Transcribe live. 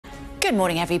Good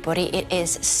morning, everybody. It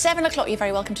is 7 o'clock. You're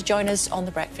very welcome to join us on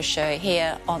The Breakfast Show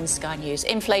here on Sky News.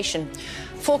 Inflation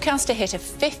forecast to hit a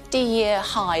 50-year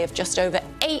high of just over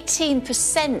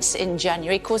 18% in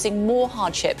January, causing more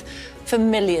hardship for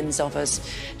millions of us.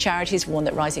 Charities warn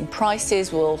that rising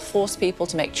prices will force people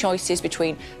to make choices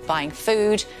between buying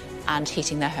food and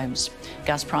heating their homes.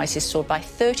 Gas prices soared by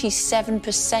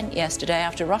 37% yesterday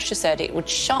after Russia said it would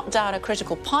shut down a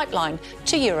critical pipeline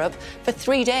to Europe for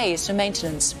 3 days for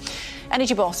maintenance.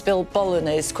 Energy boss Bill Bolton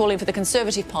is calling for the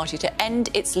Conservative Party to end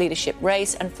its leadership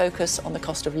race and focus on the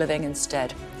cost of living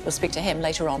instead. We'll speak to him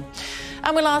later on.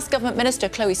 And we'll ask Government Minister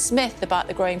Chloe Smith about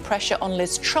the growing pressure on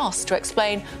Liz Truss to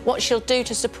explain what she'll do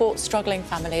to support struggling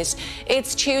families.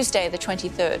 It's Tuesday, the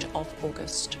 23rd of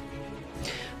August.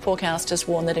 Forecasters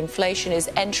warn that inflation is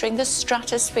entering the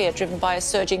stratosphere, driven by a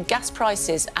surge in gas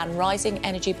prices and rising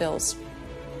energy bills.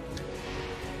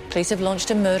 Police have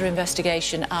launched a murder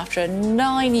investigation after a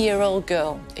 9-year-old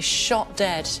girl is shot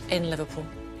dead in Liverpool.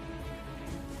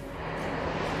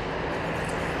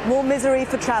 More misery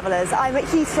for travellers. I'm at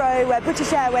Heathrow, where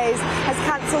British Airways has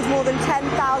cancelled more than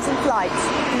 10,000 flights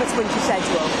from its winter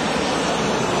schedule.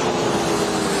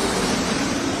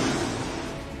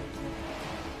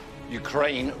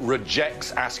 Ukraine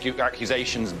rejects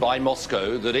accusations by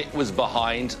Moscow that it was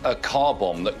behind a car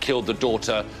bomb that killed the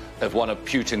daughter of one of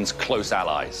Putin's close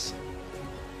allies.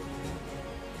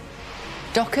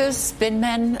 Dockers,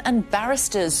 binmen and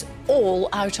barristers all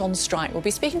out on strike. We'll be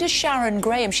speaking to Sharon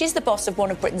Graham. She's the boss of one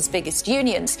of Britain's biggest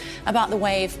unions about the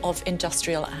wave of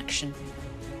industrial action.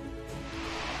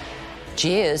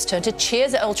 Jeers turn to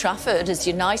cheers at Old Trafford as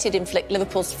United inflict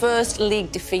Liverpool's first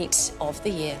league defeat of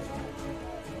the year.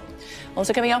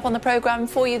 Also coming up on the programme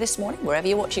for you this morning, wherever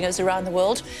you're watching us around the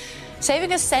world,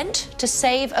 saving a cent to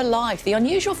save a life, the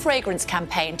unusual fragrance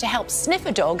campaign to help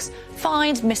sniffer dogs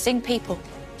find missing people.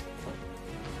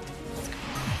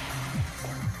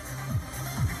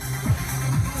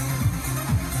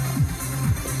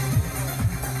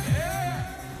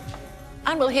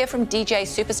 And we'll hear from DJ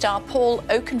superstar Paul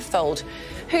Oakenfold,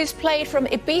 who's played from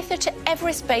Ibiza to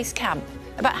Everest Base Camp,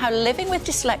 about how living with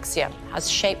dyslexia has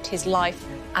shaped his life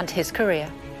and his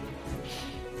career.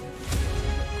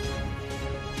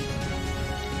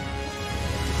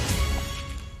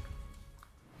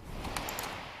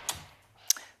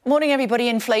 Morning, everybody.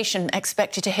 Inflation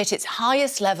expected to hit its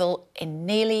highest level in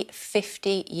nearly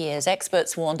 50 years.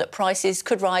 Experts warned that prices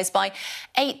could rise by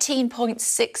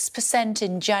 18.6%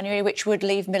 in January, which would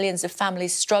leave millions of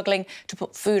families struggling to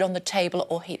put food on the table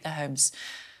or heat their homes.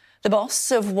 The boss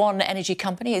of one energy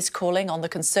company is calling on the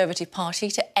Conservative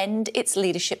Party to end its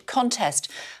leadership contest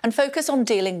and focus on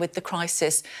dealing with the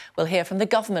crisis. We'll hear from the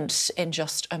government in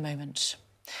just a moment.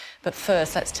 But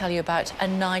first, let's tell you about a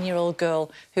 9-year-old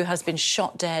girl who has been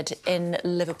shot dead in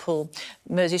Liverpool.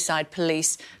 Merseyside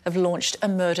police have launched a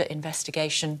murder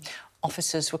investigation.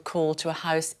 Officers were called to a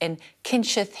house in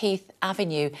Kinsheth Heath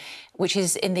Avenue, which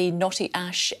is in the Knotty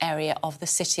Ash area of the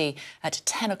city, at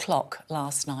 10 o'clock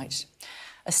last night.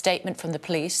 A statement from the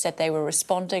police said they were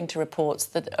responding to reports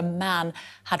that a man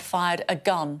had fired a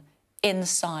gun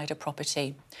inside a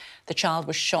property. The child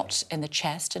was shot in the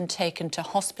chest and taken to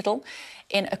hospital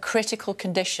in a critical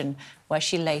condition, where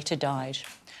she later died.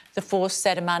 The force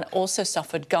said a man also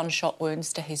suffered gunshot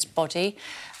wounds to his body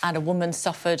and a woman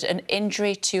suffered an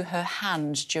injury to her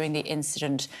hand during the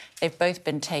incident. They've both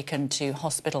been taken to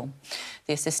hospital.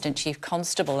 The Assistant Chief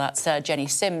Constable, that's Jenny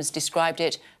Sims, described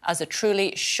it as a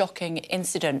truly shocking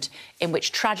incident in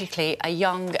which, tragically, a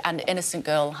young and innocent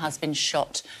girl has been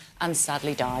shot and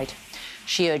sadly died.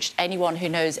 She urged anyone who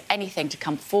knows anything to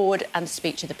come forward and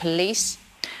speak to the police,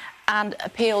 and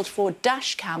appealed for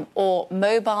dashcam or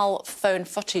mobile phone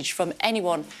footage from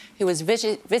anyone who was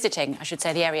visiting, I should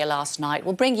say, the area last night.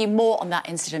 We'll bring you more on that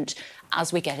incident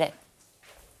as we get it.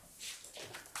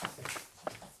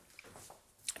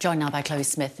 Joined now by Chloe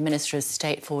Smith, the Minister of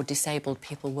State for Disabled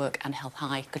People, Work and Health.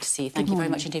 Hi, good to see you. Thank you very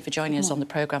much indeed for joining us on the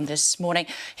programme this morning.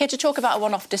 Here to talk about a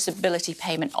one-off disability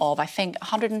payment of, I think,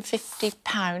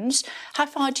 £150. How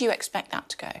far do you expect that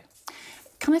to go?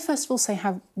 Can I first of all say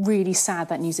how really sad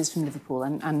that news is from Liverpool,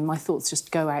 and my thoughts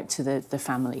just go out to the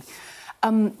family.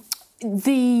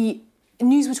 The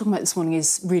news we're talking about this morning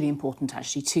is really important,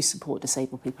 actually, to support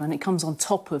disabled people, and it comes on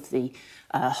top of the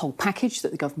whole package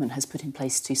that the government has put in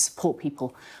place to support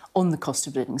people on the cost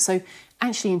of living. So,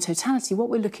 actually, in totality, what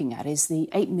we're looking at is the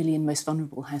 8 million most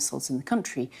vulnerable households in the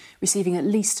country receiving at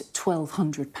least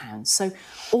 £1,200. So,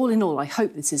 all in all, I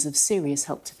hope this is of serious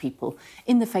help to people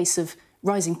in the face of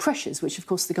rising pressures, which, of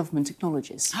course, the government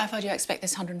acknowledges. How far do you expect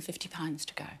this £150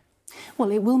 to go?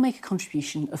 Well, it will make a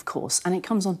contribution, of course, and it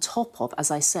comes on top of,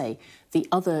 as I say, the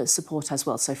other support as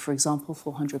well. So, for example,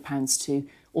 £400 to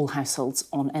all households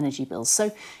on energy bills.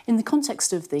 So in the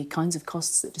context of the kinds of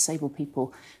costs that disabled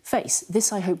people face,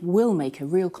 this, I hope, will make a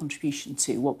real contribution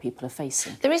to what people are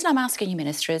facing. The reason I'm asking you,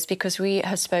 Minister, is because we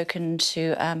have spoken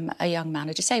to a young man,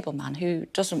 a disabled man, who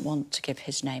doesn't want to give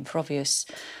his name for obvious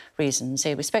reasons.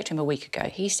 We spoke to him a week ago.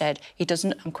 He said he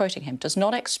doesn't, I'm quoting him, does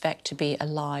not expect to be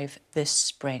alive this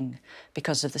spring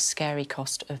because of the scary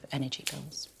cost of energy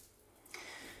bills.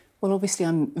 Well, obviously,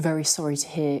 I'm very sorry to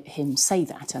hear him say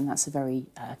that, and that's a very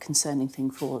concerning thing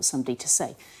for somebody to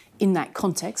say. In that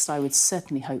context, I would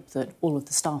certainly hope that all of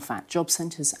the staff at job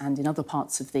centres and in other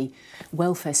parts of the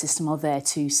welfare system are there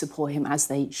to support him as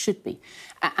they should be.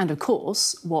 And, of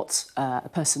course, what a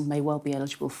person may well be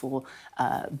eligible for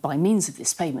by means of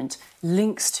this payment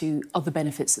links to other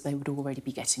benefits that they would already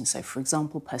be getting. So, for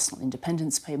example, personal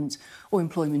independence payment or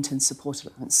employment and support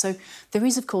allowance. So there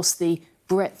is, of course, the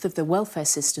breadth of the welfare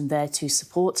system there to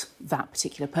support that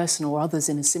particular person or others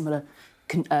in a similar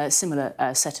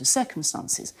set of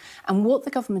circumstances. And what the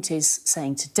government is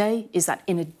saying today is that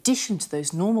in addition to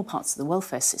those normal parts of the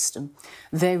welfare system,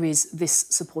 there is this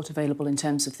support available in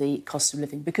terms of the cost of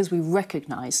living, because we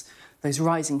recognise those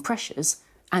rising pressures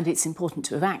and it's important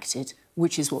to have acted,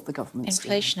 which is what the government's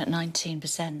doing. Inflation at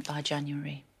 19% by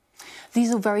January.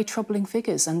 These are very troubling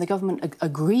figures, and the government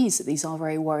agrees that these are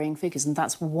very worrying figures, and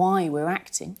that's why we're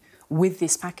acting with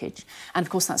this package. And,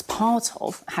 of course, that's part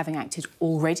of having acted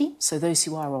already. So those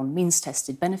who are on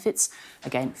means-tested benefits,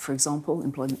 again, for example,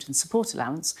 employment and support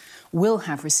allowance, will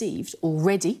have received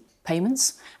already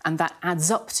payments, and that adds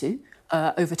up to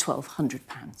over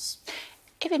 £1,200.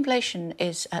 If inflation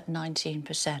is at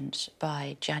 19%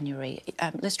 by January,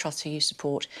 Liz Truss, who you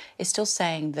support, is still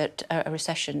saying that a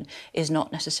recession is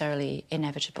not necessarily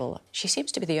inevitable. She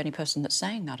seems to be the only person that's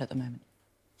saying that at the moment.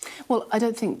 Well, I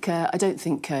don't think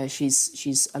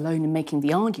she's alone in making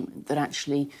the argument that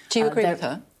actually. Do you agree with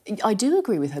her? I do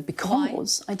agree with her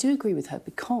because Why? I do agree with her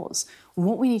because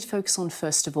what we need to focus on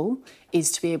first of all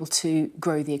is to be able to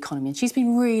grow the economy, and she's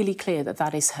been really clear that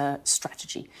that is her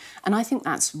strategy, and I think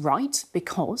that's right,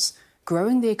 because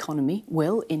growing the economy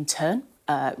will in turn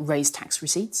raise tax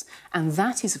receipts, and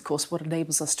that is of course what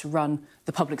enables us to run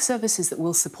the public services that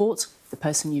will support the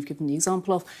person you've given the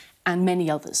example of and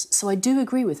many others. So I do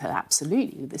agree with her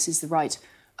absolutely that this is the right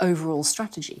overall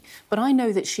strategy, but I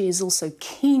know that she is also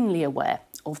keenly aware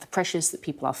of the pressures that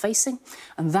people are facing,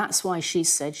 and that's why she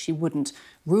said she wouldn't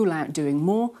rule out doing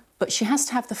more, but she has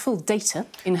to have the full data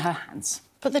in her hands.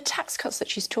 But the tax cuts that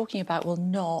she's talking about will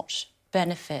not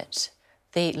benefit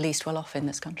the least well-off in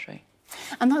this country.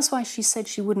 And that's why she said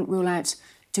she wouldn't rule out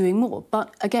doing more.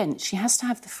 But again, she has to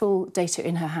have the full data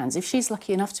in her hands. If she's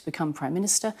lucky enough to become Prime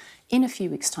Minister, in a few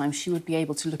weeks' time, she would be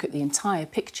able to look at the entire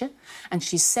picture. And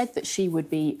she said that she would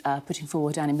be putting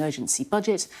forward an emergency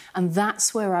budget. And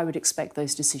that's where I would expect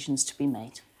those decisions to be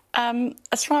made.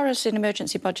 As far as an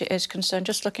emergency budget is concerned,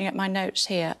 just looking at my notes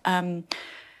here,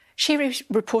 she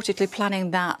reportedly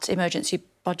planning that emergency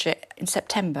budget in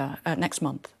September next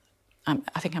month.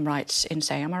 I think I'm right in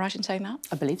saying... Am I right in saying that?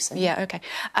 I believe so. Yeah, OK.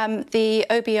 The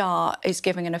OBR is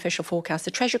giving an official forecast.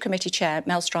 The Treasury Committee Chair,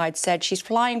 Mel Stride, said she's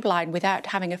flying blind without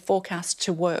having a forecast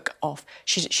to work off.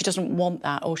 She doesn't want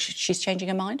that, or she's changing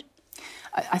her mind?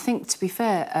 I think, to be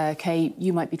fair, Kay,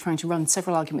 you might be trying to run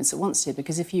several arguments at once here,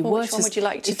 because if you were which one would you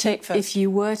like to take first? If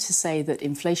you were to say that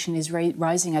inflation is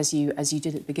rising, as you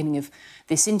did at the beginning of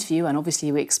this interview, and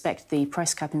obviously we expect the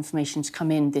price cap information to come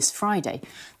in this Friday,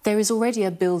 there is already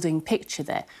a building picture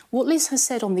there. What Liz has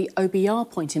said on the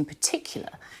OBR point in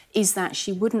particular is that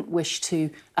she wouldn't wish to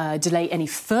delay any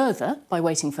further by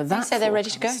waiting for that. They say they're ready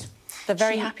to go. They're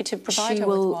very happy to provide her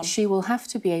with one. She will have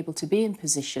to be able to be in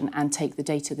position and take the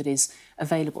data that is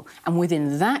available. And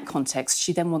within that context,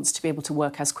 she then wants to be able to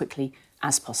work as quickly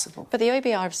as possible. But the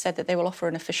OBR have said that they will offer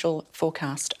an official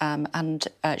forecast, and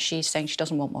she's saying she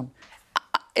doesn't want one.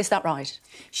 Is that right?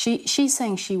 She's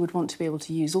saying she would want to be able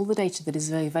to use all the data that is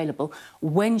available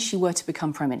when she were to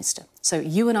become Prime Minister. So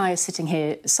you and I are sitting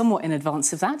here somewhat in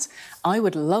advance of that. I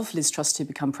would love Liz Truss to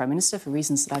become Prime Minister for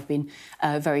reasons that I've been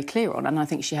very clear on, and I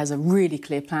think she has a really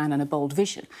clear plan and a bold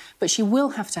vision. But she will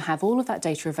have to have all of that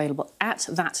data available at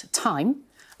that time,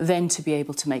 then to be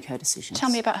able to make her decisions. Tell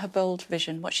me about her bold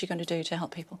vision. What's she going to do to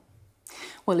help people?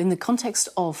 Well, in the context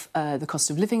of the cost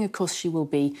of living, of course, she will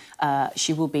be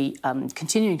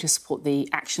continuing to support the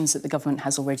actions that the government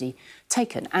has already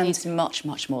taken. And it's much,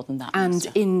 much more than that. And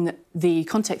Minister. in the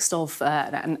context of,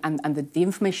 the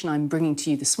information I'm bringing to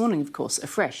you this morning, of course,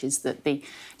 afresh, is that the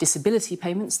disability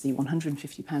payments, the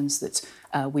 £150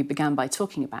 that we began by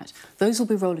talking about, those will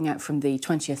be rolling out from the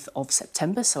 20th of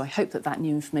September. So I hope that that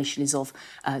new information is of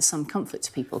some comfort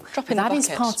to people. That is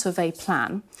part of a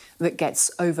plan that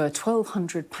gets over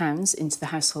 £1,200 into the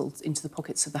households, into the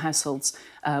pockets of the households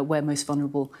where most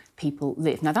vulnerable people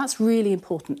live. Now, that's really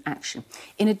important action.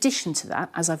 In addition to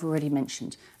that, as I've already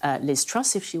mentioned, Liz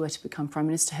Truss, if she were to become Prime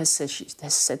Minister, has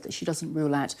said that she doesn't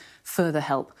rule out further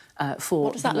help for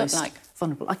what does that the most look like?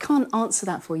 vulnerable. I can't answer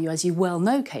that for you, as you well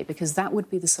know, Kay, because that would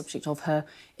be the subject of her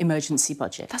emergency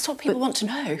budget. That's what people want to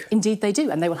know. Indeed they do,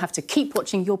 and they will have to keep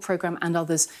watching your programme and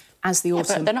others as the autumn rolls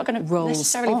on. But they're not going to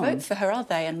necessarily vote for her, are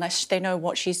they, unless they know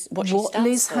what she stands for? What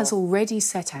Liz has already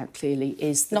set out clearly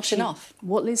is that not enough.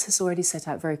 What Liz has already set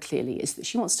out very clearly is that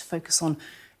she wants to focus on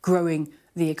growing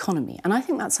the economy. And I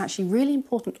think that's actually really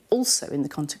important also in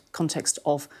the context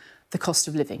of the cost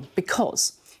of living,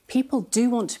 because people do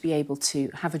want to be able to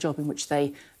have a job in which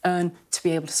they earn to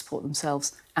be able to support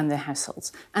themselves and their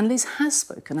households. And Liz has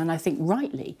spoken, and I think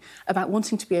rightly, about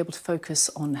wanting to be able to focus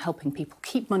on helping people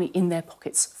keep money in their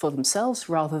pockets for themselves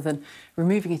rather than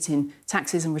removing it in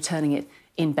taxes and returning it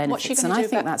in benefits. And I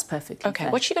think that's perfectly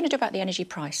fair. What's she going to do about the energy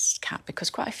price cap? Because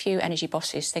quite a few energy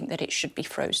bosses think that it should be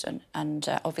frozen, and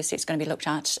obviously it's going to be looked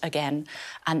at again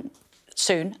and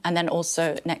soon, and then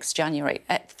also next January.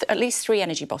 At least 3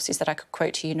 energy bosses that I could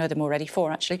quote to you, know them already,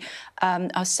 4 actually,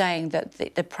 are saying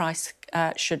that the price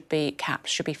should be capped,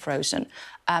 should be frozen.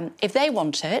 If they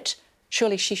want it,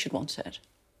 surely she should want it.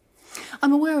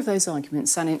 I'm aware of those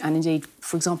arguments, and indeed,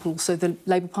 for example, also the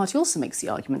Labour Party also makes the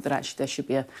argument that actually there should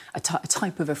be a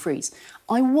type of a freeze.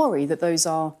 I worry that those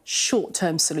are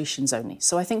short-term solutions only.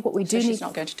 So I think what we do need... she's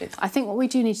not going to do that. I think what we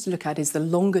do need to look at is the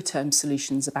longer-term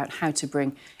solutions about how to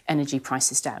bring energy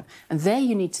prices down. And there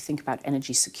you need to think about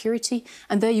energy security,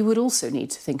 and there you would also need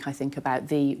to think, I think, about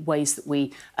the ways that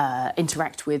we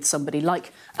interact with somebody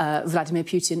like Vladimir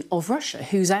Putin of Russia,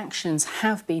 whose actions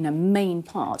have been a main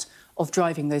part of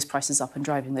driving those prices up and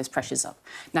driving those pressures up.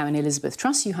 Now, in Elizabeth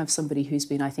Truss, you have somebody who's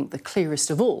been, I think, the clearest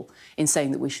of all in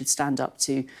saying that we should stand up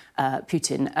to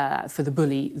Putin for the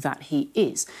bully that he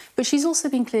is. But she's also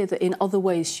been clear that in other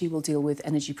ways she will deal with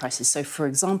energy prices. So, for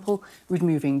example,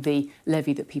 removing the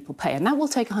levy that people pay. And that will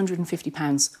take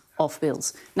 £150 off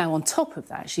bills. Now, on top of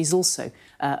that, she's also,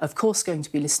 of course, going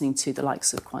to be listening to the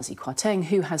likes of Kwasi Kwarteng,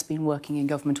 who has been working in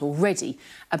government already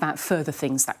about further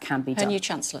things that can be done. Her new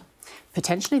Chancellor.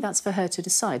 Potentially, that's for her to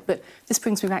decide. But this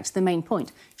brings me back to the main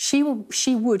point. She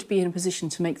would be in a position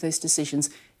to make those decisions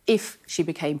if she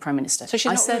became Prime Minister. So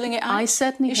she's not ruling it out? I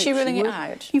certainly Is she ruling it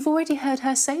out? You've already heard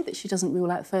her say that she doesn't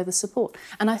rule out further support,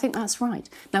 and I think that's right.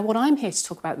 Now, what I'm here to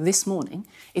talk about this morning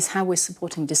is how we're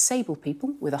supporting disabled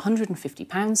people with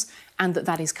 £150, and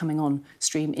that is coming on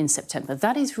stream in September.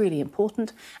 That is really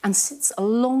important and sits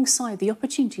alongside the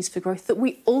opportunities for growth that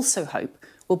we also hope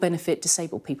will benefit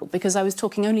disabled people. Because I was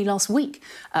talking only last week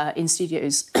in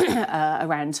studios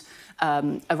around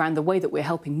the way that we're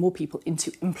helping more people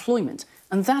into employment,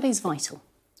 and that is vital.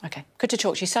 OK, good to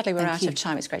talk to you. Sadly, we're out of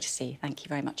time. It's great to see you. Thank you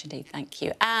very much indeed. Thank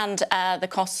you. And the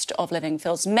cost of living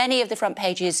fills many of the front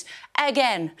pages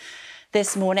again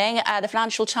this morning. The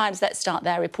Financial Times, let's start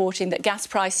there, reporting that gas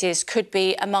prices could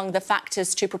be among the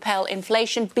factors to propel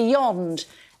inflation beyond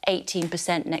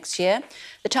 18% next year.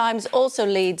 The Times also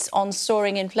leads on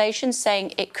soaring inflation,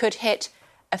 saying it could hit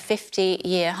a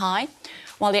 50-year high.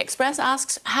 While the Express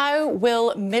asks, how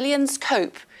will millions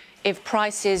cope if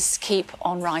prices keep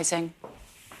on rising?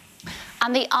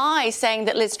 And the Eye saying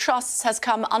that Liz Truss has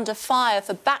come under fire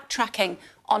for backtracking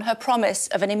on her promise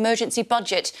of an emergency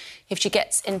budget if she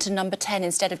gets into number 10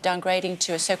 instead of downgrading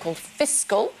to a so-called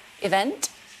fiscal event.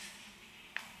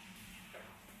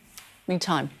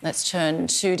 Meantime, let's turn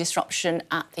to disruption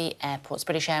at the airports.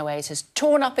 British Airways has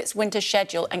torn up its winter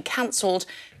schedule and cancelled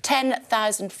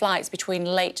 10,000 flights between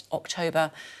late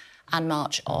October and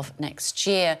March of next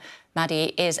year.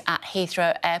 Maddie is at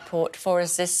Heathrow Airport for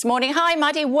us this morning. Hi,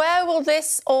 Maddie. Where will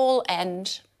this all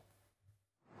end?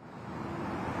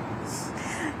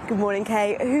 Good morning,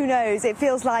 Kay. Who knows? It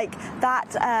feels like that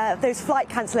those flight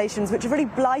cancellations, which have really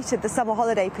blighted the summer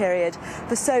holiday period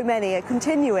for so many, are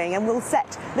continuing and will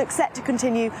look set to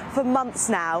continue for months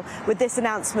now with this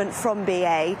announcement from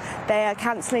BA. They are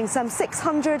cancelling some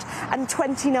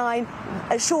 629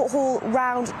 short-haul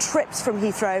round trips from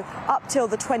Heathrow up till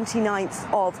the 29th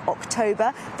of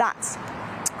October. That's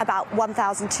about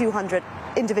 1,200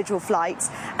 individual flights,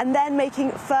 and then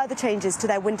making further changes to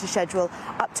their winter schedule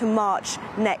up to March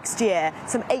next year.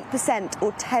 Some 8%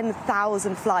 or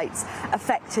 10,000 flights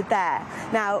affected there.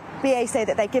 Now, BA say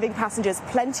that they're giving passengers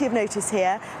plenty of notice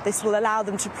here. This will allow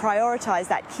them to prioritise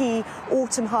that key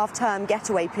autumn half-term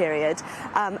getaway period,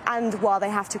 and while they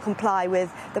have to comply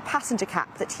with the passenger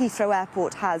cap that Heathrow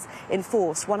Airport has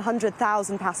enforced,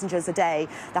 100,000 passengers a day.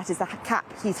 That is the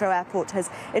cap Heathrow Airport has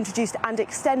introduced and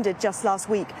extended just last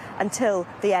week until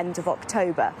the end of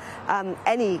October.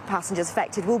 Any passengers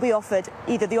affected will be offered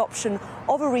either the option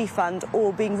of a refund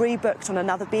or being rebooked on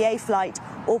another BA flight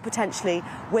or potentially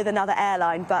with another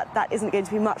airline, but that isn't going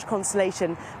to be much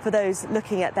consolation for those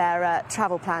looking at their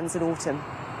travel plans in autumn.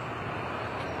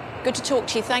 Good to talk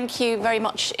to you. Thank you very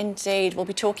much indeed. We'll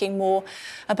be talking more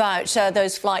about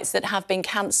those flights that have been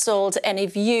cancelled. And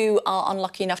if you are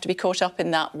unlucky enough to be caught up in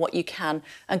that, what you can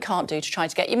and can't do to try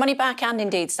to get your money back and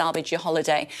indeed salvage your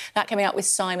holiday. That coming out with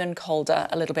Simon Calder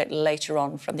a little bit later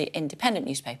on from the Independent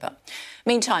newspaper.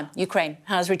 Meantime, Ukraine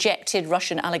has rejected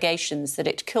Russian allegations that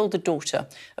it killed the daughter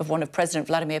of one of President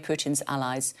Vladimir Putin's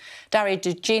allies. Daria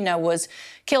Dugina was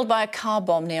killed by a car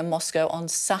bomb near Moscow on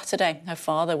Saturday. Her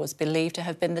father was believed to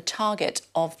have been the target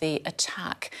of the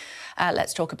attack.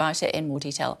 Let's talk about it in more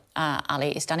detail.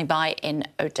 Ali is standing by in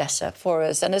Odessa for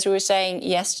us. And as we were saying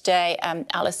yesterday,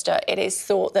 Alistair, it is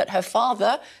thought that her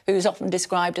father, who's often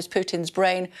described as Putin's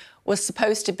brain, was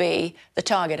supposed to be the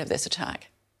target of this attack.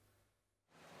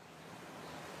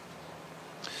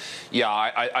 Yeah,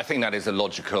 I think that is a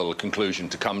logical conclusion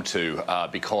to come to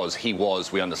because he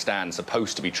was, we understand,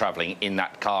 supposed to be travelling in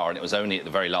that car, and it was only at the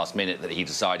very last minute that he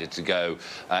decided to go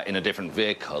in a different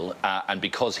vehicle. And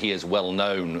because he is well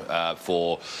known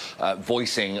for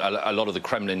voicing a lot of the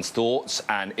Kremlin's thoughts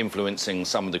and influencing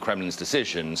some of the Kremlin's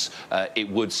decisions, it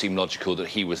would seem logical that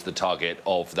he was the target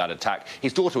of that attack.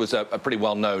 His daughter was a pretty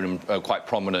well-known and quite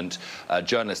prominent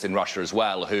journalist in Russia as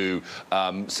well, who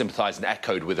sympathised and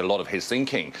echoed with a lot of his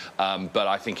thinking. But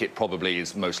I think it probably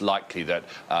is most likely that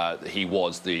he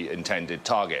was the intended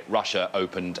target. Russia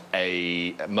opened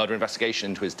a murder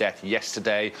investigation into his death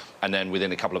yesterday, and then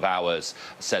within a couple of hours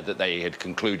said that they had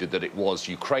concluded that it was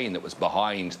Ukraine that was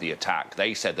behind the attack.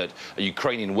 They said that a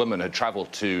Ukrainian woman had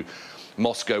travelled to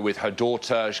Moscow with her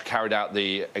daughter. She carried out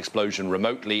the explosion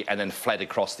remotely and then fled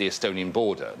across the Estonian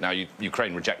border. Now,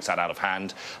 Ukraine rejects that out of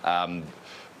hand.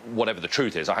 Whatever the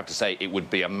truth is, I have to say it would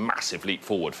be a massive leap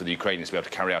forward for the Ukrainians to be able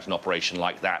to carry out an operation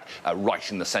like that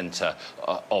right in the centre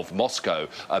of Moscow.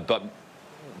 But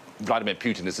Vladimir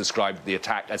Putin has described the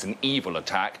attack as an evil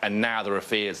attack, and now there are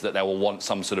fears that they will want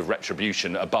some sort of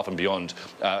retribution above and beyond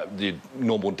the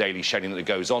normal daily shelling that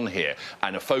goes on here.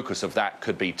 And a focus of that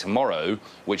could be tomorrow,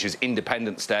 which is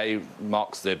Independence Day,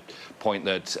 marks the point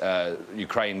that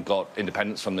Ukraine got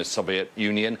independence from the Soviet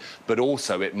Union, but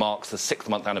also it marks the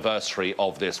 6th-month anniversary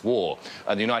of this war.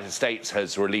 And the United States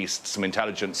has released some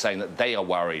intelligence saying that they are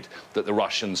worried that the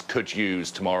Russians could use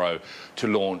tomorrow to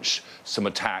launch some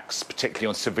attacks, particularly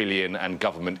on civilian and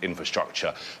government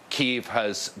infrastructure. Kyiv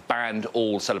has banned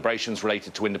all celebrations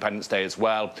related to Independence Day as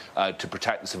well to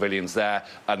protect the civilians there,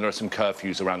 and there are some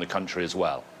curfews around the country as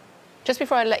well. Just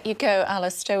before I let you go,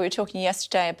 Alistair, we were talking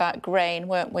yesterday about grain,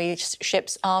 weren't we?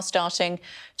 Ships are starting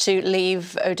to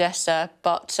leave Odessa,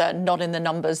 but not in the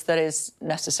numbers that is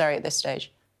necessary at this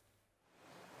stage.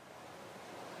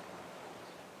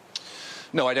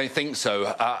 No, I don't think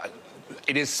so.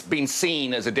 It has been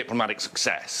seen as a diplomatic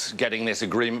success, getting this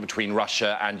agreement between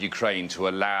Russia and Ukraine to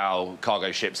allow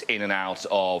cargo ships in and out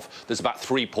of... There's about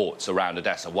 3 ports around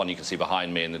Odessa, one you can see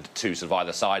behind me and the 2 sort of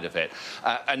either side of it.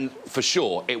 And for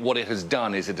sure, what it has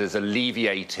done is it has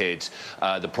alleviated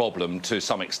the problem to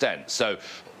some extent. So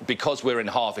because we're in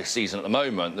harvest season at the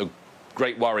moment, the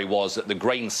great worry was that the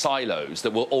grain silos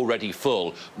that were already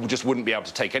full just wouldn't be able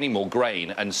to take any more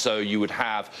grain, and so you would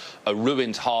have a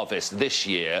ruined harvest this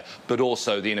year, but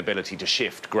also the inability to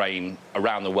shift grain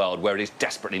around the world where it is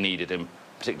desperately needed in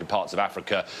particular parts of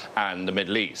Africa and the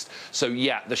Middle East. So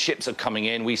yeah, the ships are coming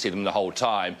in, we see them the whole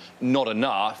time, not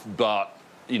enough, but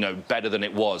you know, better than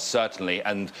it was certainly,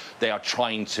 and they are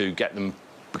trying to get them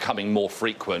becoming more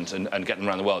frequent and get them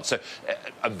around the world. So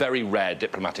a very rare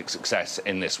diplomatic success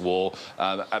in this war,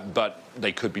 but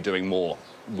they could be doing more,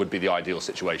 would be the ideal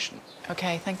situation.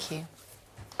 OK, thank you.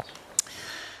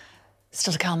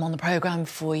 Still to come on the programme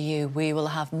for you, we will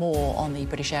have more on the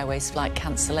British Airways flight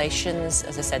cancellations.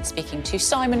 As I said, speaking to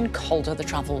Simon Calder, the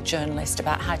travel journalist,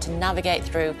 about how to navigate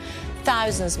through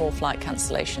thousands more flight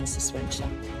cancellations this winter.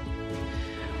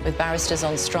 With barristers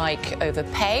on strike over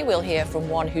pay, we'll hear from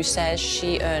one who says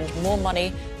she earned more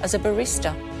money as a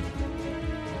barista.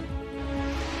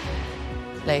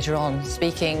 Later on,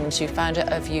 speaking to founder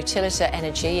of Utilita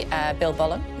Energy, Bill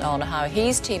Bullen, on how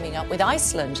he's teaming up with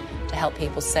Iceland to help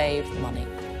people save money.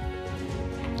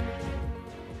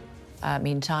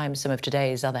 Meantime, some of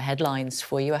today's other headlines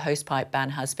for you. A hosepipe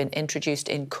ban has been introduced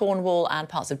in Cornwall and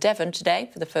parts of Devon today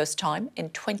for the first time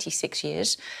in 26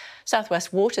 years. South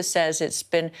West Water says it's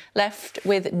been left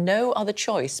with no other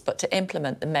choice but to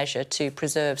implement the measure to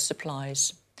preserve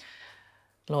supplies.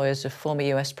 Lawyers of former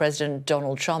US President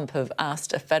Donald Trump have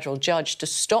asked a federal judge to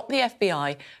stop the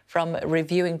FBI from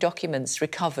reviewing documents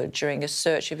recovered during a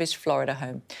search of his Florida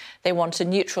home. They want a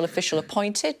neutral official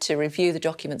appointed to review the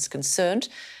documents concerned.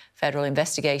 Federal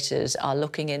investigators are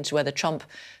looking into whether Trump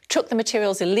took the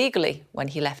materials illegally when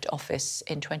he left office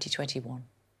in 2021.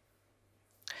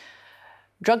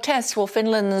 Drug tests for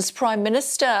Finland's Prime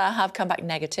Minister have come back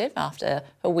negative after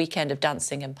a weekend of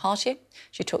dancing and partying.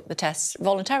 She took the tests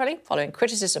voluntarily, following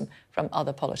criticism from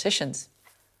other politicians.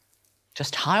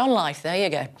 Just high on life, there you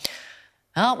go.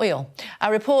 Aren't we all? A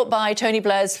report by Tony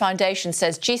Blair's foundation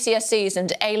says GCSEs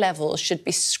and A-levels should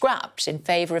be scrapped in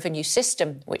favour of a new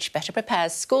system which better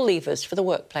prepares school leavers for the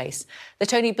workplace. The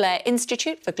Tony Blair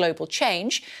Institute for Global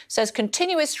Change says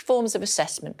continuous forms of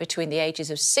assessment between the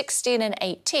ages of 16 and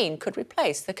 18 could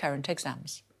replace the current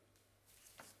exams.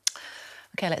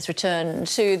 OK, let's return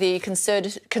to the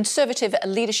Conservative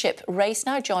leadership race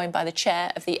now, joined by the chair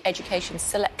of the Education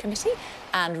Select Committee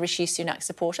and Rishi Sunak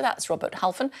supporter. That's Robert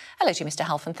Halfon. Hello to you, Mr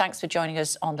Halfon. Thanks for joining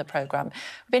us on the programme.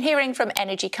 We've been hearing from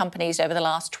energy companies over the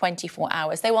last 24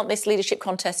 hours. They want this leadership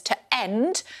contest to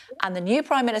end and the new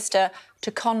Prime Minister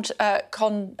to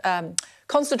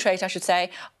concentrate, I should say,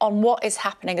 on what is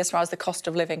happening as far as the cost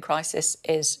of living crisis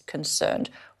is concerned.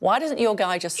 Why doesn't your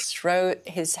guy just throw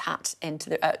his hat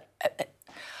into the...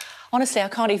 Honestly, I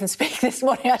can't even speak this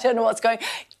morning. I don't know what's going...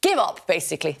 Give up,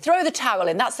 basically. Throw the towel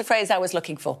in. That's the phrase I was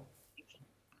looking for.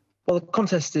 Well, the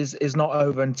contest is not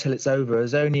over until it's over.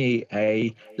 There's only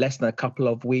less than a couple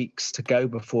of weeks to go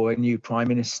before a new Prime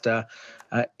Minister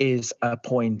is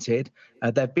appointed.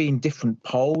 There have been different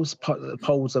polls.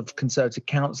 Polls of Conservative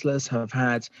councillors have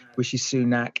had Rishi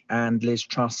Sunak and Liz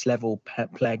Truss level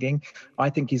pegging. I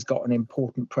think he's got an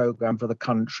important programme for the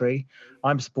country.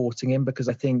 I'm supporting him because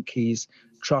I think he's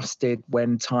trusted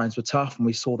when times were tough, and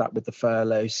we saw that with the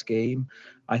furlough scheme.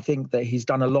 I think that he's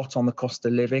done a lot on the cost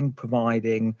of living,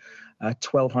 providing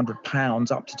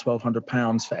 £1,200, up to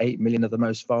 £1,200 for 8 million of the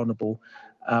most vulnerable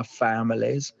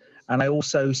families. And I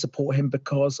also support him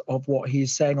because of what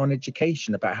he's saying on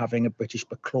education about having a British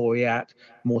Baccalaureate,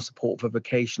 more support for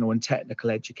vocational and technical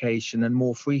education and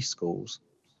more free schools.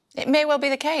 It may well be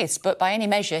the case, but by any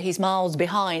measure, he's miles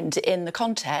behind in the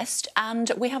contest. And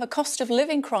we have a cost of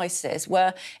living crisis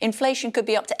where inflation could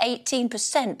be up to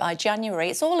 18% by January.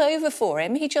 It's all over for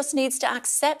him. He just needs to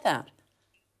accept that.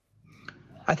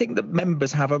 I think that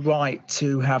members have a right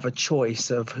to have a choice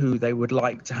of who they would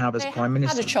like to have as Prime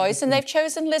Minister. They had a choice and they've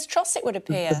chosen Liz Truss, it would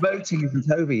appear. The voting isn't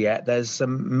over yet. There's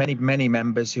many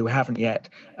members who haven't yet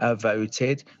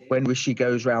voted. When Rishi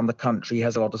goes around the country, he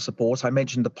has a lot of support. I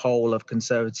mentioned the poll of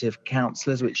Conservative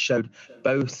councillors, which showed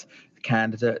both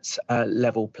candidates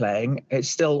level playing. It's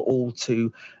still all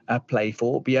to play for.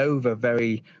 It'll be over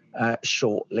very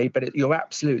shortly, but you're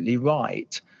absolutely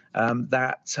right.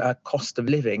 That cost of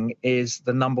living is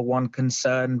the #1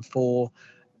 concern for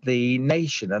the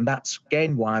nation. And that's,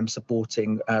 again, why I'm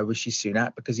supporting Rishi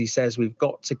Sunak, because he says we've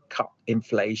got to cut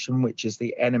inflation, which is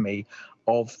the enemy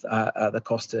of the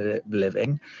cost of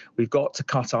living. We've got to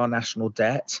cut our national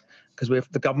debt, because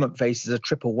the government faces a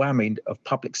triple whammy of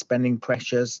public spending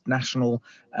pressures, national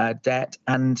debt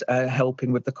and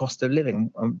helping with the cost of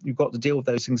living. You've got to deal with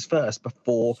those things first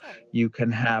before you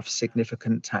can have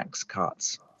significant tax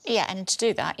cuts. Yeah, and to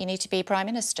do that, you need to be Prime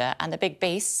Minister. And the big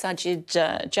beasts, Sajid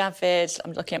Javid,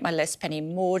 I'm looking at my list, Penny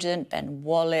Mordaunt, Ben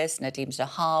Wallace, Nadeem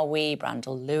Zahawi,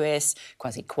 Brandel Lewis,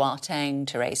 Kwasi Kwarteng,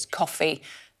 Therese Coffey,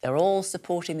 they're all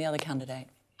supporting the other candidate.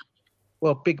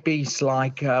 Well, big beasts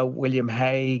like William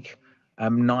Hague,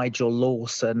 Nigel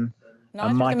Lawson, Neither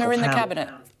of them are in the cabinet.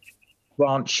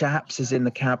 Grant Shapps is in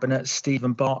the cabinet,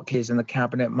 Stephen Barclay is in the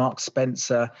cabinet, Mark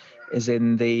Spencer is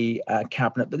in the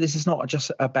cabinet. But this is not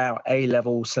just about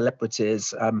A-level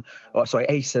celebrities,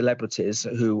 A-celebrities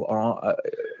who are,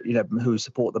 who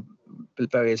support the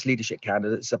various leadership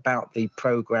candidates. It's about the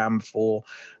programme for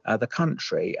the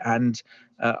country. And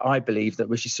I believe that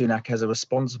Rishi Sunak has a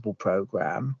responsible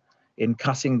programme in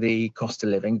cutting the cost of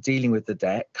living, dealing with the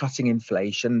debt, cutting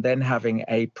inflation, then having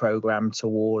a programme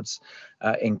towards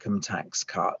income tax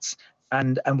cuts.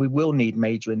 And we will need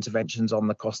major interventions on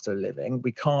the cost of living.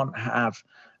 We can't have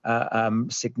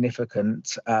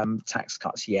significant tax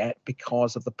cuts yet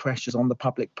because of the pressures on the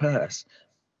public purse.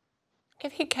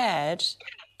 If he cared,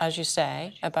 as you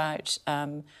say, about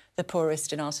the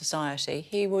poorest in our society,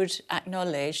 he would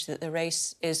acknowledge that the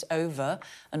race is over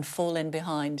and fall in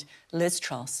behind Liz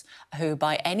Truss, who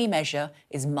by any measure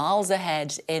is miles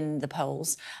ahead in the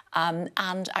polls, and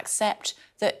accept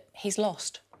that he's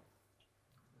lost.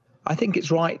 I think it's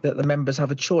right that the members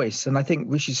have a choice, and I think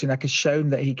Rishi Sunak has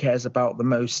shown that he cares about the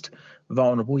most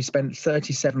vulnerable. He spent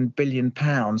 £37 billion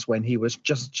when he was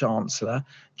just Chancellor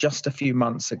just a few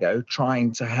months ago,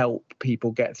 trying to help people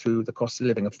get through the cost of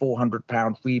living, a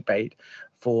 £400 rebate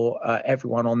for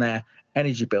everyone on their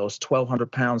energy bills,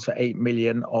 £1,200 for 8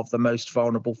 million of the most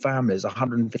vulnerable families, a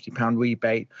 £150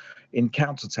 rebate in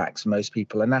council tax for most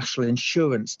people, a national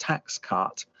insurance tax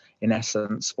cut, in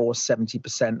essence, for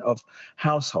 70% of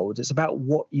households. It's about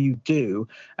what you do.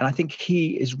 And I think he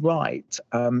is right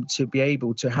to be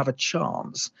able to have a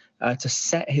chance to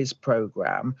set his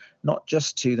programme, not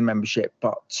just to the membership,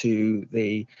 but to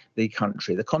the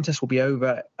country. The contest will be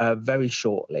over very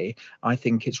shortly. I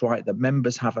think it's right that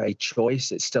members have a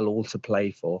choice. It's still all to play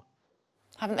for.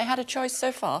 Haven't they had a choice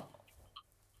so far?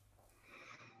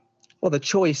 Well, the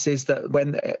choice is that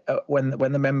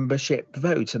when the membership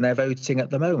vote, and they're voting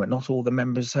at the moment, not all the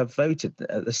members have voted.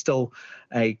 There's still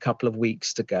a couple of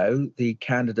weeks to go. The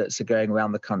candidates are going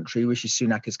around the country. Rishi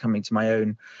Sunak is coming to my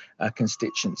own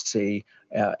constituency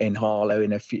in Harlow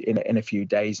in a few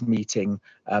days, meeting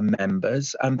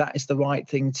members, and that is the right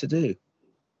thing to do.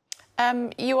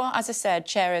 You are, as I said,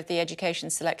 chair of the Education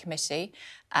Select Committee.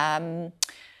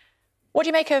 What do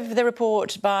you make of the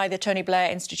report by the Tony Blair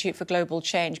Institute for Global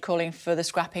Change calling for the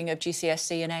scrapping of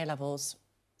GCSE and A-levels?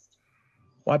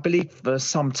 Well, I believe for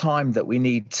some time that we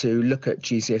need to look at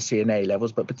GCSE and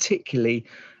A-levels, but particularly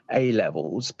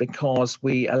A-levels, because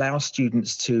we allow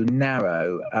students to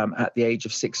narrow at the age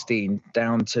of 16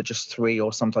 down to just 3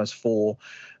 or sometimes 4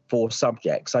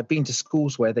 subjects. I've been to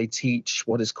schools where they teach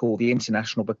what is called the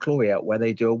International Baccalaureate, where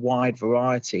they do a wide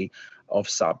variety of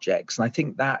subjects. And I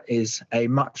think that is a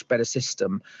much better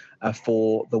system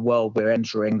for the world we're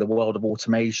entering, the world of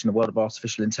automation, the world of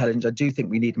artificial intelligence. I do think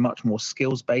we need much more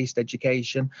skills-based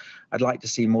education. I'd like to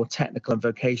see more technical and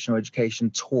vocational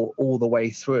education taught all the way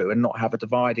through and not have a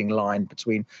dividing line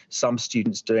between some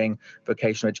students doing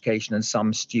vocational education and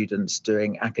some students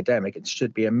doing academic. It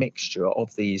should be a mixture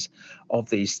of these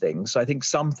things. So I think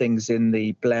some things in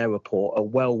the Blair report are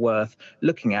well worth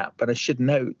looking at, but I should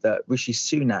note that Rishi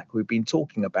Sunak, we've been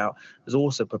talking about, has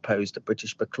also proposed a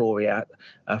British Baccalaureate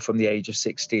from the age of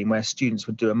 16, where students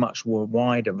would do a much more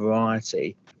wider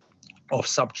variety of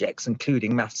subjects,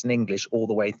 including maths and English, all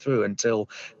the way through until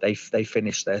they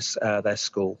finish their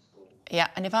school. Yeah,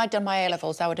 and if I'd done my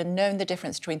A-levels, I would have known the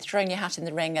difference between throwing your hat in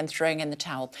the ring and throwing in the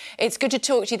towel. It's good to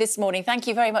talk to you this morning. Thank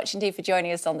you very much indeed for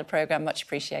joining us on the programme. Much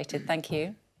appreciated. Thank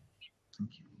you.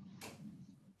 Thank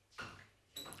you.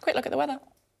 Quick look at the weather.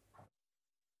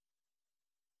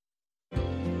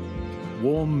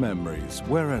 Warm memories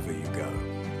wherever you go.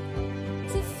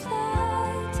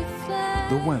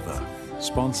 The weather,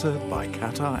 sponsored by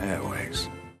Qatar Airways.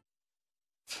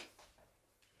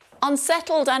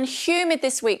 Unsettled and humid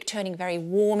this week, turning very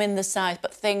warm in the south,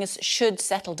 but things should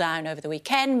settle down over the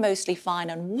weekend. Mostly fine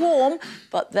and warm,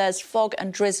 but there's fog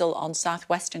and drizzle on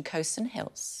southwestern coasts and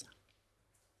hills.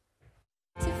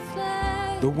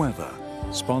 The weather,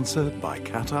 sponsored by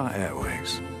Qatar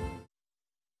Airways.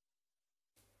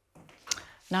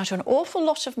 Now to an awful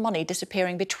lot of money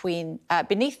disappearing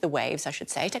beneath the waves, I should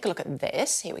say. Take a look at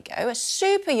this. Here we go. A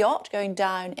super yacht going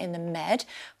down in the Med.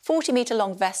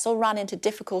 40-metre-long vessel ran into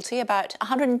difficulty about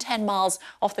 110 miles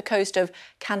off the coast of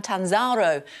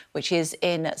Catanzaro, which is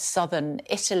in southern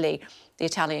Italy. The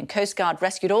Italian Coast Guard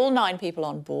rescued all 9 people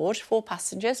on board, 4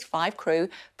 passengers, 5 crew,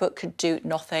 but could do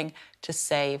nothing to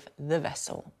save the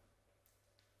vessel.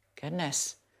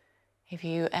 Goodness. If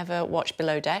you ever watch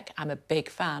Below Deck, I'm a big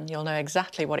fan. You'll know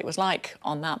exactly what it was like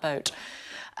on that boat.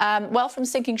 Well, from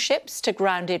sinking ships to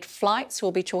grounded flights,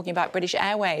 we'll be talking about British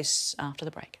Airways after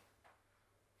the break.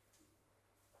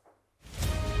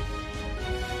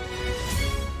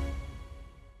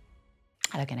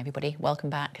 Hello again, everybody. Welcome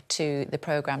back to the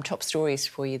programme. Top stories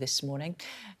for you this morning.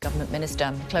 Government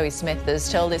Minister Chloe Smith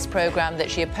has told this programme that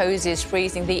she opposes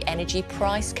freezing the energy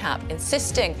price cap,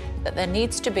 insisting that there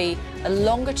needs to be a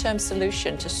longer-term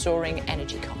solution to soaring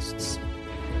energy costs.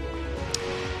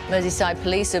 Merseyside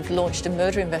police have launched a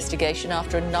murder investigation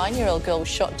after a 9-year-old girl was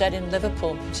shot dead in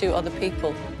Liverpool. 2 other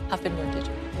people have been wounded.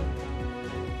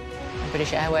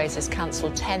 British Airways has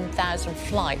cancelled 10,000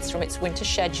 flights from its winter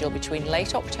schedule between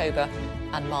late October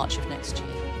and March of next year.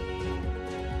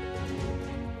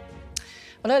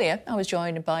 Well, earlier I was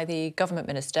joined by the Government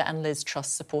Minister and Liz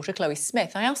Truss supporter Chloe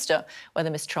Smith. I asked her whether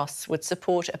Ms Truss would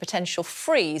support a potential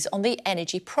freeze on the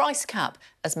energy price cap,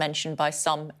 as mentioned by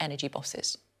some energy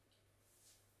bosses.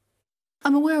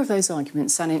 I'm aware of those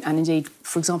arguments, and indeed,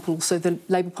 for example, also the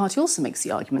Labour Party also makes the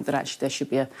argument that actually there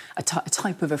should be a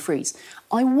type of a freeze.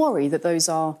 I worry that those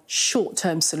are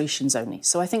short-term solutions only.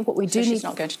 So I think what we do need... She's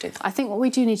not going to do that. I think what we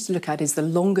do need to look at is the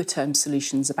longer-term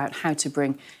solutions about how to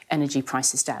bring energy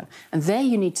prices down. And there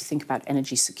you need to think about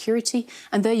energy security,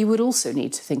 and there you would also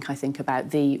need to think, I think,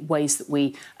 about the ways that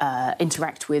we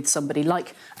interact with somebody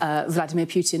like Vladimir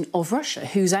Putin of Russia,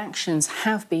 whose actions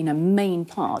have been a main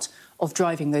part of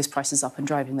driving those prices up and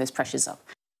driving those pressures up.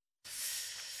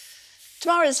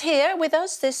 Tamara's here with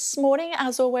us this morning,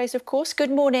 as always, of course. Good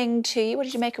morning to you. What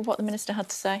did you make of what the Minister had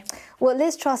to say? Well,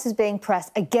 Liz Truss is being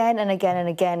pressed again and again and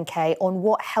again, Kay, on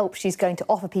what help she's going to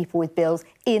offer people with bills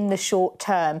in the short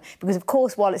term. Because, of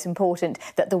course, while it's important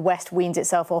that the West weans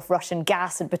itself off Russian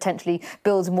gas and potentially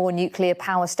builds more nuclear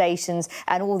power stations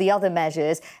and all the other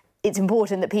measures, it's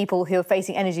important that people who are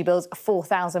facing energy bills of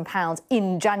 £4,000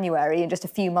 in January, in just a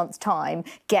few months' time,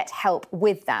 get help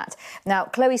with that. Now,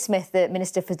 Chloe Smith, the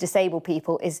Minister for Disabled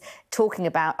People, is talking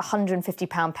about a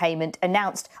 £150 payment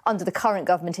announced under the current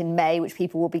government in May, which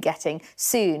people will be getting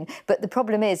soon. But the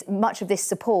problem is much of this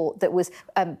support that was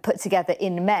put together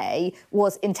in May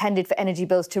was intended for energy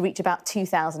bills to reach about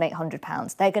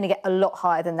 £2,800. They're going to get a lot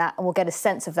higher than that, and we'll get a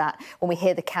sense of that when we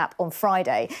hear the cap on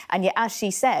Friday. And yet, as she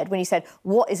said, when you said,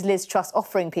 what is Liz Truss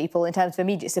offering people in terms of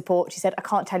immediate support, she said, I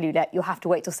can't tell you yet, you'll have to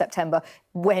wait till September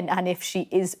when and if she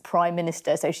is Prime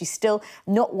Minister. So she's still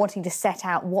not wanting to set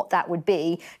out what that would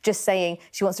be, just saying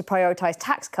she wants to prioritise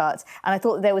tax cuts. And I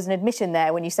thought that there was an admission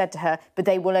there when you said to her, but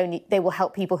they will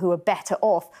help people who are better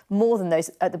off more than those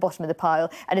at the bottom of the pile.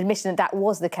 An admission that that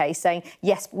was the case, saying,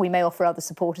 yes, we may offer other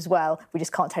support as well, we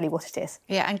just can't tell you what it is.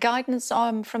 Yeah, and guidance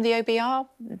from the OBR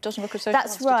doesn't look as though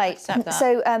that's right. That.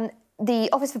 So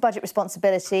the Office for Budget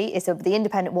Responsibility is the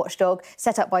independent watchdog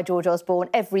set up by George Osborne.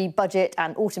 Every budget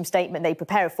and autumn statement, they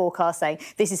prepare a forecast saying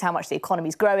this is how much the economy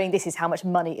is growing, this is how much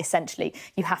money, essentially,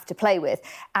 you have to play with.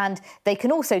 And they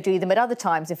can also do them at other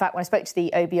times. In fact, when I spoke to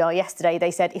the OBR yesterday, they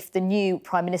said if the new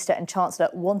Prime Minister and Chancellor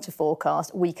want a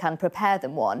forecast, we can prepare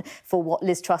them one for what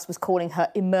Liz Truss was calling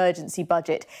her emergency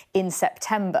budget in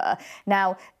September.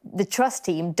 Now, the Truss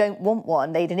team don't want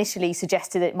one. They'd initially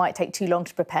suggested that it might take too long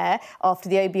to prepare. After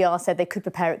the OBR said they could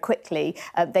prepare it quickly,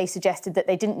 they suggested that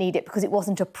they didn't need it because it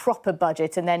wasn't a proper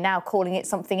budget, and they're now calling it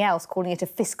something else, calling it a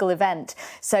fiscal event.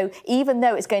 So even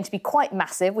though it's going to be quite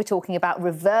massive, we're talking about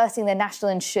reversing their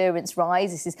national insurance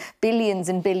rise, this is billions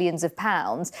and billions of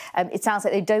pounds, it sounds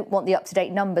like they don't want the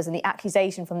up-to-date numbers, and the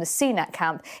accusation from the CNAC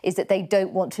camp is that they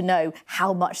don't want to know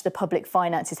how much the public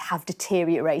finances have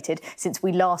deteriorated since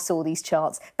we last saw these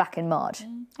charts back in March.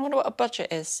 I wonder what a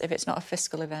budget is if it's not a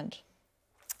fiscal event.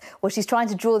 Well, she's trying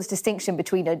to draw this distinction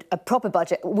between a proper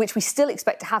budget, which we still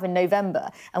expect to have in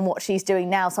November, and what she's doing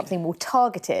now, something more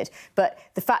targeted. But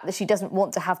the fact that she doesn't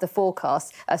want to have the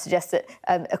forecast suggests that,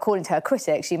 according to her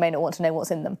critics, she may not want to know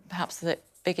what's in them. Perhaps the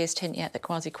biggest hint yet that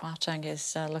Kwasi Kwarteng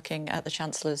is looking at the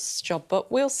Chancellor's job,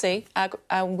 but we'll see.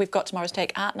 We've got tomorrow's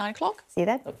take at 9 o'clock. See you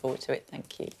then. Look forward to it.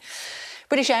 Thank you.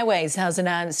 British Airways has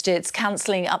announced it's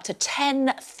cancelling up to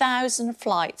 10,000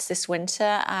 flights this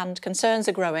winter, and concerns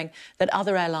are growing that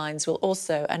other airlines will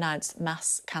also announce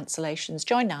mass cancellations.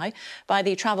 Joined now by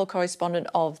the travel correspondent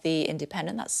of The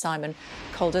Independent, that's Simon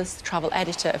Calder, the travel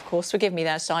editor, of course. Forgive me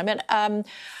there, Simon.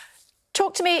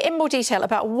 Talk to me in more detail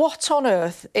about what on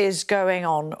earth is going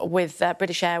on with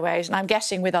British Airways, and I'm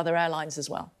guessing with other airlines as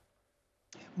well.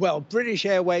 Well, British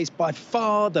Airways, by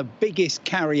far the biggest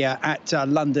carrier at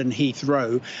London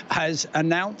Heathrow, has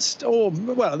announced,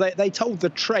 they told the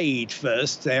trade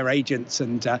first, their agents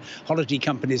and holiday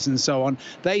companies and so on.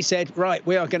 They said, right,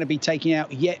 we are going to be taking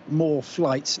out yet more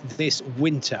flights this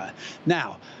winter.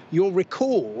 Now, you'll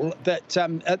recall that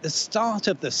at the start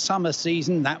of the summer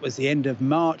season, that was the end of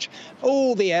March,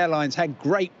 all the airlines had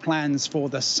great plans for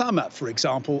the summer. For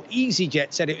example,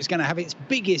 EasyJet said it was going to have its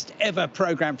biggest ever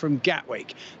programme from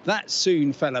Gatwick. That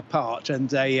soon fell apart, and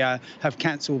they have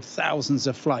cancelled thousands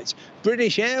of flights.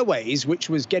 British Airways, which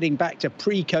was getting back to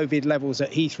pre-COVID levels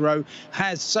at Heathrow,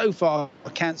 has so far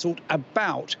cancelled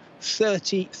about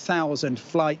 30,000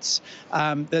 flights.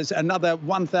 There's another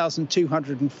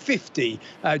 1,250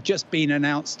 just been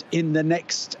announced in the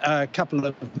next couple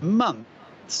of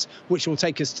months, which will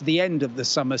take us to the end of the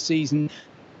summer season.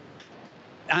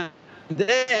 And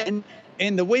then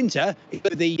in the winter,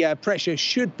 the pressure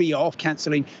should be off,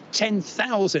 cancelling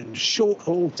 10,000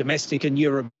 short-haul domestic and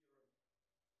European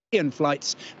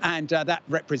flights, and that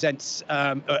represents,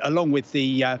 along with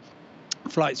the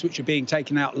flights which are being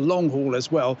taken out long haul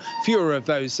as well. Fewer of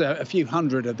those, a few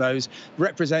hundred of those,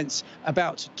 represents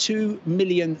about 2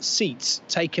 million seats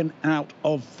taken out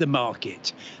of the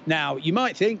market. Now, you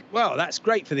might think, well, that's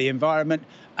great for the environment,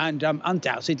 and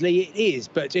undoubtedly it is.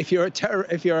 But if you're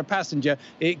a passenger,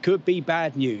 it could be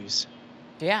bad news.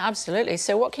 Yeah, absolutely.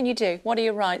 So what can you do? What are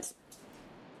your rights?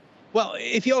 Well,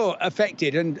 if you're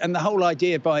affected, and the whole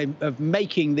idea of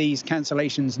making these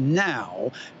cancellations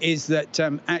now is that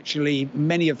actually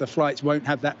many of the flights won't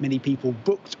have that many people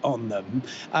booked on them.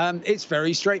 It's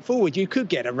very straightforward. You could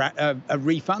get a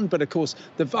refund, but of course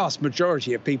the vast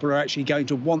majority of people are actually going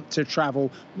to want to travel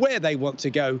where they want to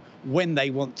go, when they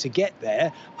want to get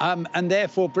there, and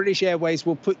therefore British Airways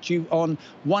will put you on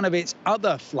one of its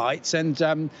other flights, and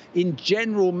in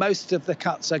general most of the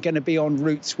cuts are going to be on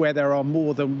routes where there are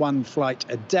more than one flight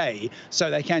a day,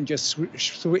 so they can just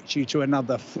switch you to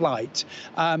another flight.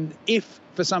 If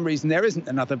for some reason there isn't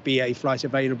another BA flight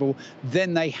available,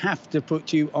 then they have to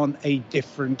put you on a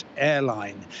different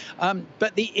airline.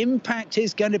 But the impact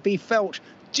is going to be felt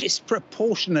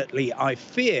disproportionately, I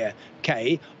fear,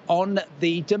 Kay, on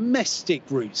the domestic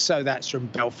routes. So that's from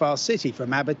Belfast City,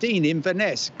 from Aberdeen,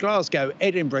 Inverness, Glasgow,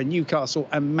 Edinburgh, Newcastle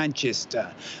and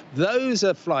Manchester. Those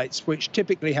are flights which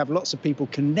typically have lots of people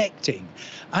connecting.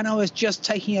 And I was just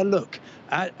taking a look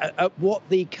at what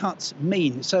the cuts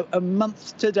mean. So a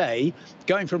month today,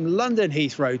 going from London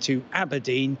Heathrow to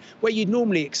Aberdeen, where you'd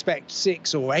normally expect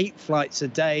 6 or 8 flights a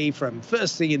day from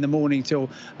first thing in the morning till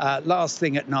last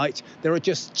thing at night, there are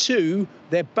just 2.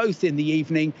 They're both in the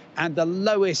evening, and the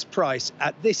lowest price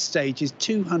at this stage is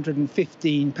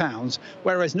 £215,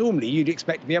 whereas normally you'd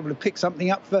expect to be able to pick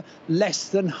something up for less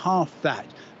than half that.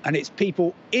 And it's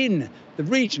people in the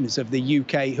regions of the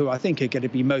UK who I think are going to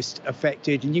be most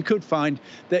affected. And you could find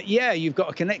that, yeah, you've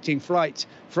got a connecting flight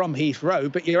from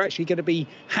Heathrow, but you're actually going to be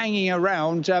hanging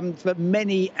around for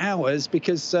many hours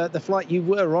because the flight you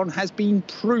were on has been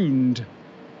pruned.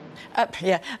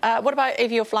 What about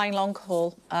if you're flying long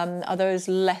haul? Are those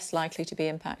less likely to be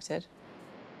impacted?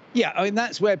 Yeah, I mean,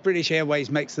 that's where British Airways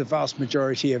makes the vast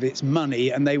majority of its money,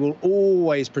 and they will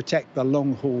always protect the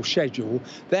long-haul schedule.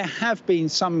 There have been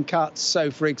some cuts.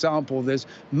 So, for example, there's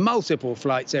multiple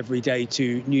flights every day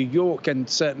to New York, and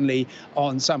certainly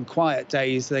on some quiet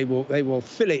days, they will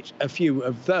fillet a few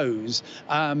of those.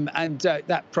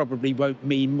 That probably won't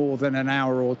mean more than an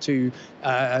hour or two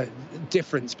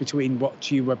difference between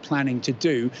what you were planning to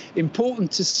do.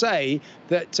 Important to say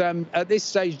that at this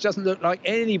stage, it doesn't look like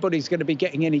anybody's going to be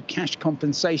getting any cash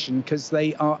compensation because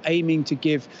they are aiming to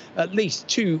give at least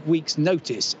 2 weeks'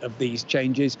 notice of these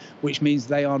changes, which means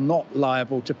they are not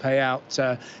liable to pay out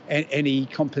any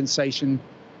compensation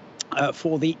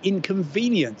for the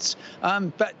inconvenience.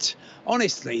 But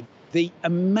honestly, the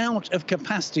amount of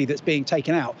capacity that's being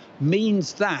taken out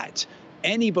means that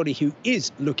anybody who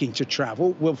is looking to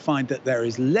travel will find that there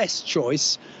is less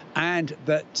choice and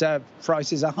that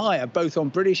prices are higher, both on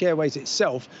British Airways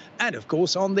itself and, of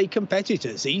course, on the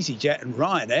competitors. EasyJet and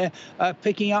Ryanair are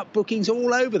picking up bookings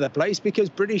all over the place because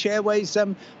British Airways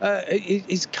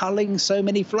is culling so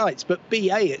many flights. But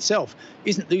BA itself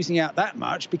isn't losing out that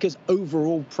much because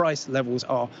overall price levels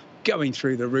are going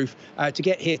through the roof. To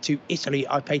get here to Italy,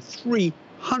 I paid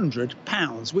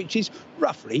 £300, which is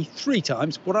roughly 3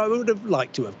 times what I would have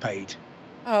liked to have paid.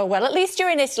 Oh, well, at least you're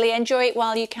in Italy. Enjoy it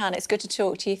while you can. It's good to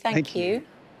talk to you. Thank you.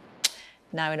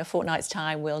 Now, in a fortnight's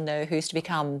time, we'll know who's to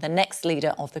become the next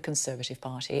leader of the Conservative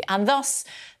Party and thus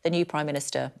the new Prime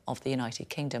Minister of the United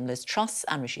Kingdom. Liz Truss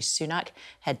and Rishi Sunak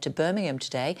head to Birmingham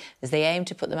today as they aim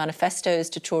to put the manifestos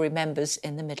to Tory members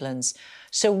in the Midlands.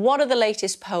 So what are the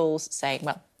latest polls saying?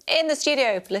 Well, in the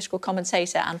studio, political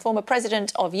commentator and former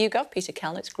president of Govt, Peter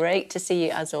Kellner. It's great to see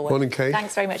you, as always. Morning, Kay.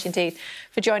 Thanks very much indeed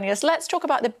for joining us. Let's talk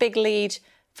about the big lead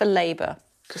for Labour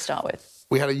to start with.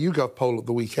 We had a YouGov poll at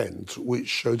the weekend which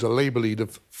showed a Labour lead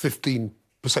of 15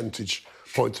 percentage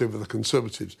points over the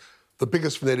Conservatives. The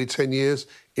biggest for nearly 10 years.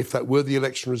 If that were the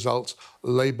election result,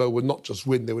 Labour would not just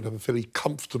win, they would have a fairly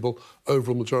comfortable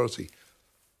overall majority.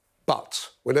 But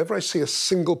whenever I see a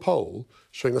single poll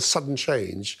showing a sudden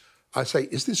change, I say,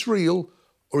 is this real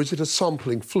or is it a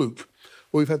sampling fluke?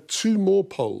 Well, we've had 2 more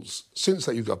polls since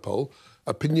that YouGov poll,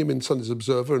 Opinion in Sunday's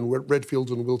Observer and Redfield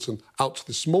and Wilson out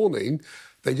this morning.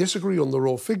 They disagree on the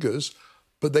raw figures,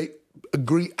 but they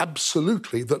agree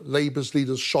absolutely that Labour's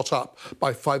leaders shot up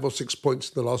by 5 or 6 points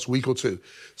in the last week or 2.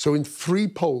 So in 3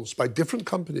 polls by different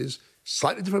companies,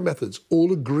 slightly different methods,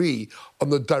 all agree on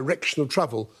the direction of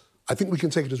travel. I think we can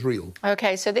take it as real.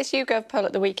 OK, so this YouGov poll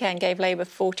at the weekend gave Labour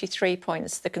 43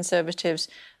 points, the Conservatives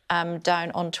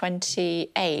down on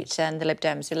 28 and the Lib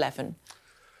Dems 11.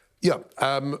 Yeah,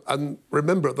 and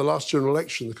remember, at the last general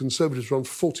election, the Conservatives were on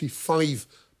 45%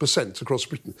 across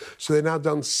Britain. So they're now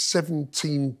down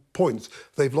 17 points.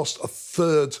 They've lost a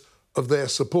third of their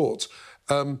support.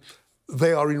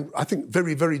 They are in, I think,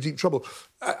 very, very deep trouble.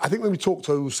 I think when we talked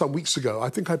some weeks ago, I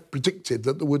think I predicted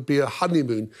that there would be a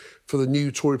honeymoon for the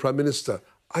new Tory Prime Minister.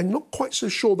 I'm not quite so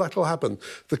sure that'll happen.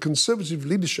 The Conservative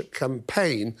leadership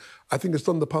campaign, I think, has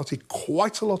done the party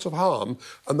quite a lot of harm,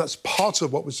 and that's part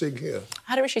of what we're seeing here.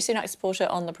 I had a Rishi Sunak supporter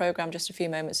on the programme just a few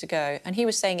moments ago, and he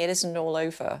was saying it isn't all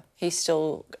over. He's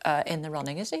still in the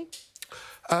running, is he?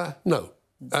 No.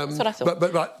 That's what I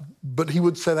thought. But he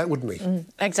would say that, wouldn't he?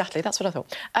 Exactly, that's what I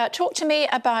thought. Talk to me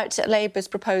about Labour's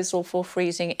proposal for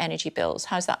freezing energy bills.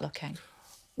 How's that looking?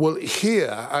 Well,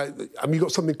 here, I mean, you've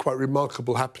got something quite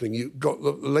remarkable happening. You've got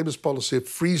Labour's policy of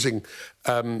freezing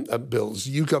bills.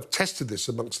 YouGov tested this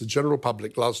amongst the general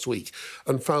public last week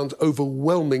and found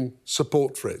overwhelming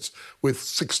support for it, with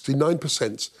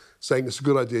 69% saying it's a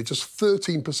good idea, just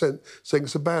 13% saying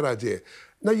it's a bad idea.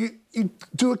 Now, you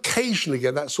do occasionally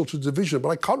get that sort of division, but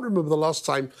I can't remember the last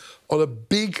time on a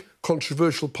big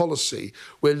controversial policy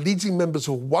where leading members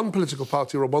of one political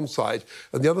party are on one side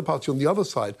and the other party on the other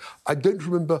side. I don't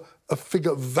remember a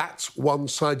figure that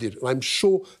one-sided, and I'm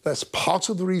sure that's part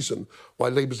of the reason why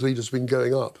Labour's lead has been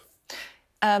going up.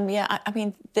 Yeah, I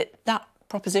mean, that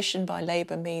proposition by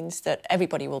Labour means that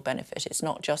everybody will benefit. It's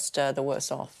not just the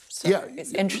worse off. So yeah,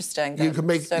 it's interesting. You can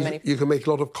make a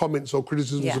lot of comments or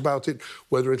criticisms about it,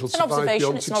 whether it'll survive beyond 6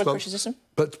 months. It's not a criticism.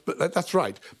 But that's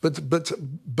right.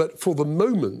 But for the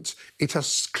moment, it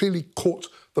has clearly caught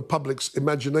the public's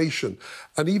imagination,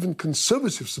 and even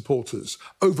Conservative supporters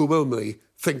overwhelmingly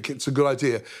think it's a good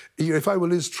idea. If I were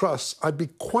Liz Truss, I'd be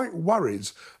quite worried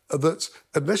that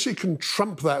unless she can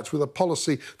trump that with a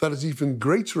policy that has even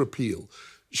greater appeal,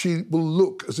 she will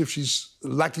look as if she's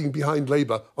lagging behind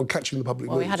Labour on catching the public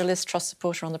mood. Well, we had a Liz Truss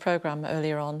supporter on the programme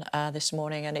earlier on this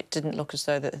morning, and it didn't look as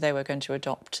though that they were going to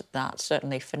adopt that,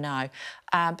 certainly for now.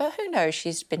 But who knows?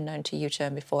 She's been known to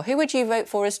U-turn before. Who would you vote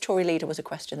for as Tory leader was a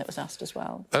question that was asked as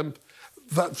well.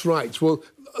 That's right. Well,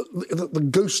 the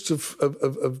ghost of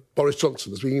Boris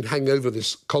Johnson has been hanging over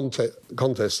this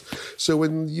contest. So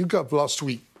when YouGov last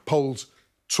week polled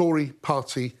Tory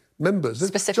party members...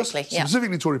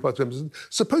 Specifically Tory party members.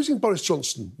 Supposing Boris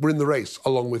Johnson were in the race,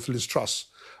 along with Liz Truss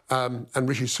and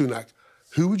Rishi Sunak,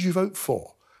 who would you vote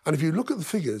for? And if you look at the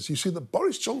figures, you see that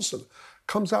Boris Johnson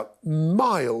comes out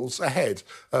miles ahead,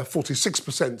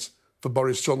 46% for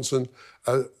Boris Johnson.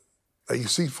 You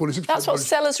see 46%. That's what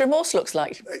seller's remorse looks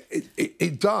like.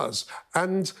 It does.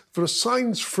 And there are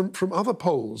signs from other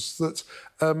polls that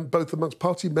both amongst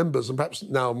party members and perhaps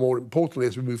now more importantly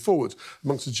as we move forward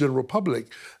amongst the general public,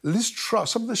 Liz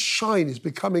Truss, some of the shine is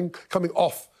coming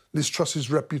off Liz Truss's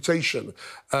reputation.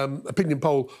 Opinion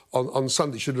poll on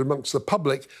Sunday showed amongst the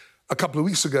public a couple of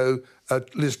weeks ago,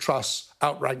 Liz Truss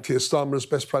outranked Keir Starmer as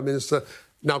best Prime Minister.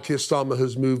 Now Keir Starmer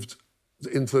has moved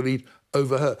into the lead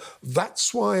over her.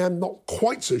 That's why I'm not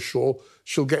quite so sure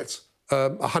she'll get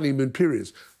a honeymoon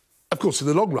period. Of course, in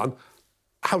the long run,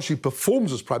 how she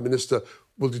performs as Prime Minister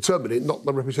will determine it, not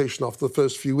the reputation after the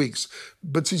first few weeks.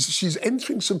 But she's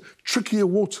entering some trickier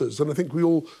waters than I think we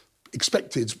all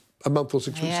expected a month or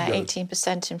 6 weeks ago. Yeah,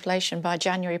 18% inflation by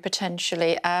January,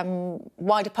 potentially.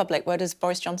 Wider public, where does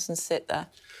Boris Johnson sit there?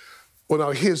 Well,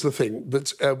 now, here's the thing,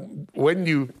 that when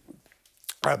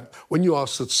you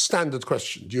ask the standard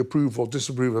question, do you approve or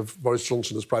disapprove of Boris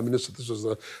Johnson as Prime Minister? This was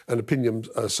an opinion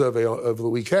survey over the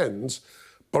weekend.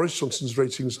 Boris Johnson's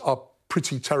ratings are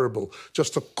pretty terrible.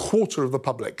 Just a quarter of the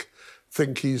public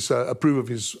think he's approve of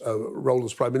his role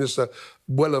as Prime Minister.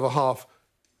 Well over half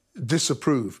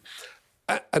disapprove.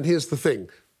 And here's the thing.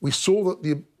 We saw that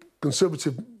the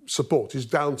Conservative support is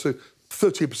down to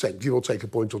 30%, give or take a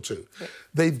point or two. Yeah.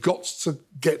 They've got to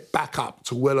get back up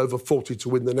to well over 40 to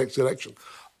win the next election.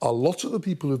 A lot of the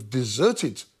people who've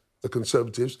deserted the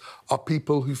Conservatives are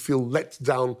people who feel let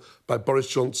down by Boris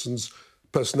Johnson's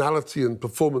personality and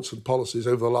performance and policies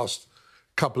over the last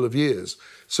couple of years.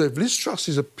 So if Liz Truss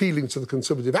is appealing to the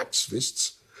Conservative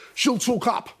activists, she'll talk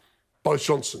up Boris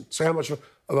Johnson, say how much of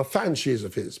a fan she is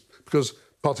of his, because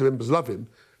party members love him.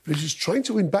 But if she's trying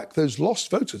to win back those lost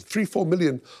voters, 3-4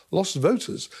 million lost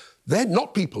voters, they're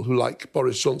not people who like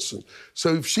Boris Johnson.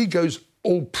 So if she goes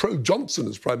all pro-Johnson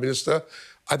as Prime Minister,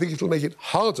 I think it'll make it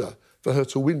harder for her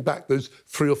to win back those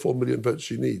 3 or 4 million votes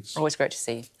she needs. Always great to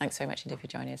see you. Thanks so much indeed for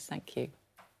joining us. Thank you.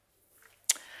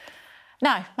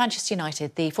 Now, Manchester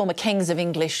United, the former kings of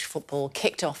English football,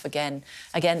 kicked off again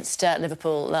against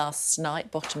Liverpool last night,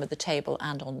 bottom of the table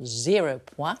and on 0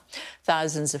 points.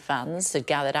 Thousands of fans had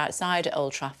gathered outside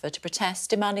Old Trafford to protest,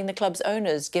 demanding the club's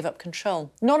owners give up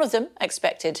control. None of them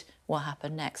expected what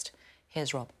happened next.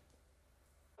 Here's Rob.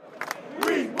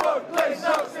 We won't play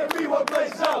South, and we won't play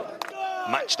South.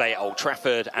 Match day at Old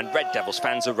Trafford and Red Devils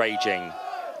fans are raging,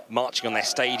 marching on their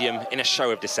stadium in a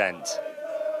show of dissent.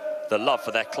 The love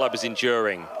for their club is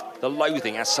enduring. The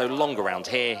loathing, as so long around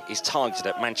here, is targeted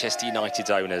at Manchester United's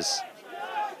owners.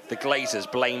 The Glazers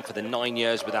blamed for the 9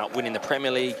 years without winning the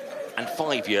Premier League and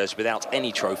 5 years without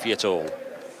any trophy at all.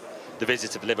 The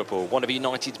visit of Liverpool, one of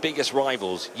United's biggest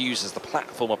rivals, used as the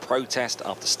platform of protest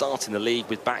after starting the league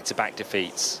with back-to-back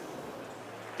defeats.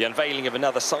 The unveiling of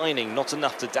another signing, not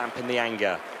enough to dampen the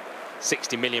anger.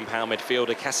 £60 million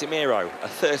midfielder Casemiro, a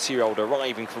 30-year-old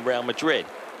arriving from Real Madrid,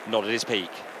 not at his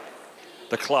peak.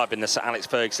 The club in the Sir Alex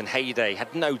Ferguson heyday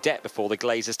had no debt before the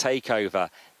Glazers' takeover.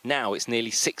 Now it's nearly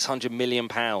 £600 million.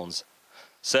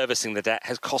 Servicing the debt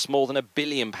has cost more than £1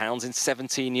 billion in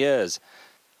 17 years.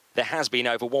 There has been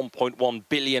over £1.1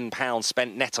 billion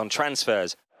spent net on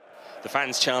transfers. The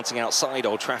fans chanting outside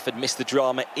Old Trafford missed the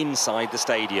drama inside the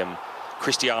stadium.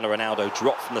 Cristiano Ronaldo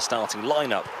dropped from the starting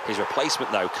lineup, his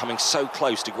replacement, though, coming so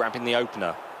close to grabbing the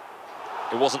opener.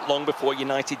 It wasn't long before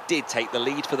United did take the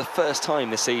lead for the first time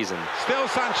this season. Still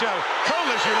Sancho, cool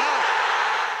as you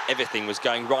like. Everything was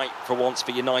going right for once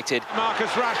for United. Marcus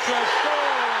Rashford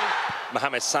scores.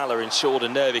 Mohamed Salah ensured a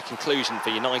nervy conclusion for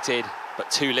United,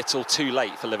 but too little, too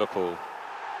late for Liverpool.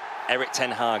 Erik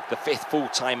ten Hag, the 5th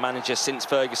full-time manager since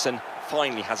Ferguson,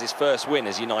 finally has his first win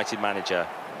as United manager.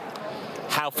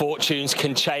 How fortunes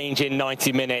can change in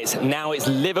 90 minutes. Now it's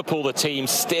Liverpool, the team,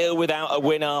 still without a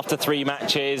win after 3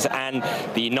 matches, and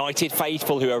the United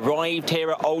faithful who arrived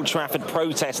here at Old Trafford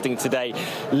protesting today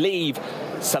leave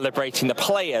celebrating the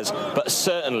players, but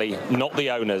certainly not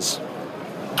the owners.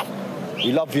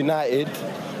 We love United,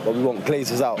 but we want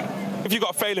Glazers out. If you've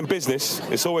got a failing business,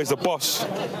 it's always the boss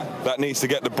that needs to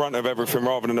get the brunt of everything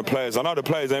rather than the players. I know the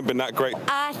players ain't been that great.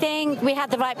 I think we had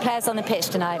the right players on the pitch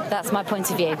tonight. That's my point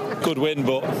of view. Good win,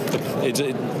 but it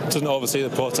doesn't oversee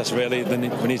the protest, really. Then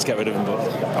we need to get rid of them. But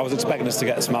I was expecting us to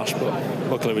get a smash, but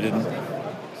luckily we didn't.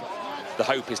 The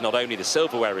hope is not only the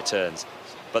silverware returns,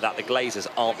 but that the Glazers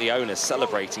aren't the owners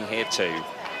celebrating here too.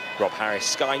 Rob Harris,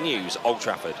 Sky News, Old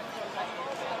Trafford.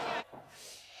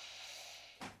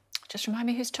 Just remind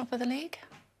me who's top of the league?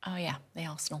 Oh, yeah, the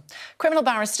Arsenal. Criminal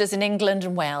barristers in England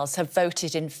and Wales have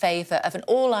voted in favour of an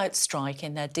all-out strike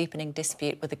in their deepening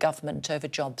dispute with the government over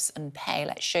jobs and pay.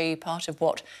 Let's show you part of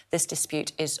what this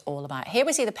dispute is all about. Here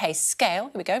we see the pay scale,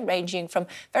 here we go, ranging from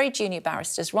very junior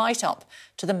barristers right up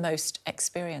to the most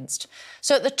experienced.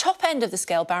 So at the top end of the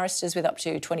scale, barristers with up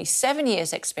to 27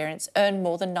 years' experience earn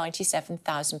more than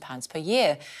 £97,000 per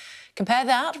year. Compare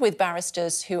that with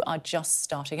barristers who are just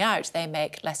starting out. They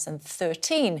make less than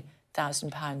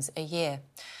 £13,000 a year.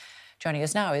 Joining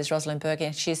us now is Rosalind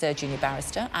Bergen. She's a junior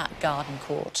barrister at Garden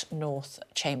Court North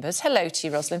Chambers. Hello to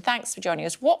you, Rosalind. Thanks for joining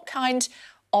us. What kind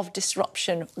of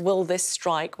disruption will this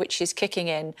strike, which is kicking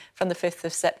in from the 5th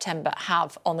of September,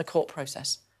 have on the court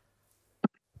process?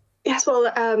 Yes,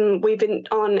 well, we've been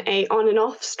on a on and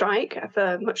off strike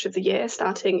for much of the year,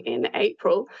 starting in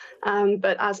April.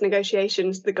 But as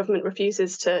negotiations, the government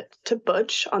refuses to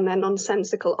budge on their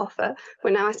nonsensical offer.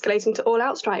 We're now escalating to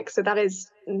all-out strike. So that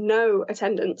is no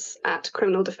attendance at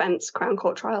criminal defence Crown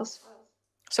Court trials.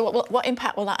 So what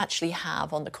impact will that actually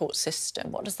have on the court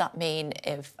system? What does that mean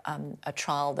if a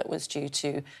trial that was due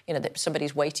to, that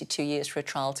somebody's waited 2 years for a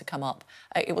trial to come up,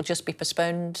 it will just be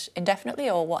postponed indefinitely,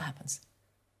 or what happens?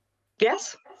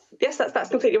 Yes, that's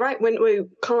completely right. When we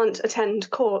can't attend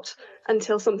court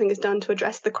until something is done to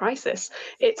address the crisis,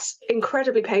 it's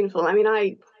incredibly painful. I mean,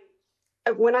 I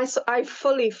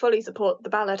fully support the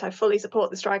ballot. I fully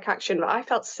support the strike action, but I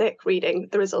felt sick reading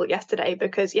the result yesterday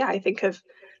because, I think of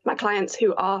my clients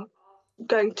who are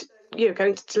going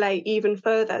to delay even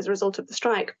further as a result of the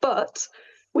strike. But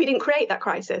we didn't create that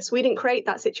crisis. We didn't create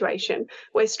that situation.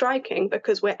 We're striking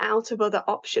because we're out of other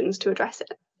options to address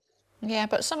it. Yeah,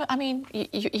 but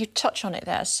you touch on it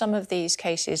there. Some of these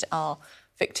cases are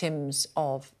victims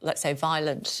of, let's say,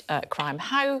 violent crime.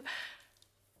 How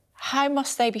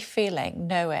must they be feeling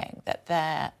knowing that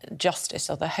their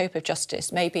justice or the hope of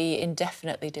justice may be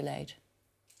indefinitely delayed?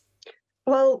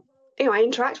 Well, I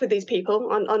interact with these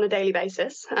people on a daily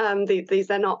basis.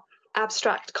 They're not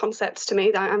abstract concepts to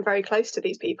me. I'm very close to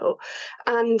these people.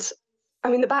 And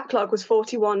the backlog was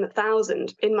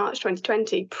 41,000 in March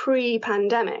 2020,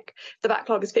 pre-pandemic. The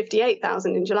backlog is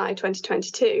 58,000 in July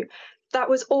 2022. that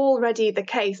was already the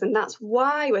case, and that's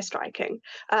why we're striking.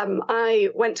 I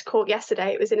went to court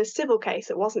yesterday. It was in a civil case.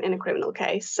 It wasn't in a criminal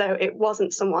case, so it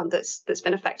wasn't someone that's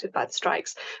been affected by the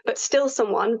strikes, but still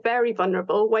someone very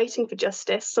vulnerable, waiting for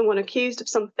justice, someone accused of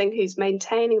something who's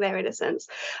maintaining their innocence.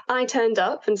 I turned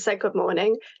up and said good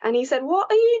morning, and he said,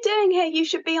 "What are you doing here? You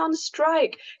should be on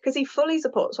strike," because he fully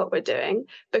supports what we're doing,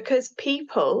 because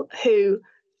people who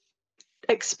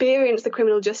experience the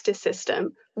criminal justice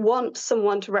system want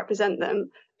someone to represent them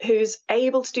who's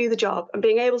able to do the job, and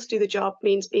being able to do the job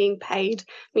means being paid,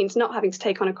 means not having to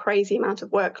take on a crazy amount of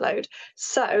workload.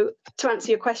 So to answer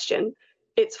your question,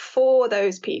 it's for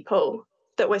those people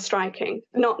that we're striking,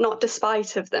 not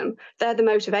despite of them. They're the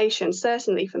motivation,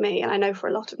 certainly for me, and I know for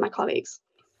a lot of my colleagues.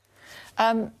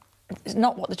 It's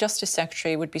not what the Justice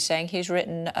Secretary would be saying. He's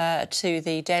written to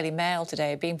the Daily Mail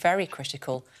today, being very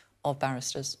critical of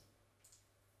barristers.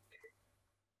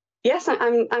 Yes,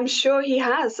 I'm sure he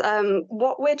has.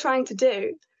 What we're trying to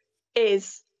do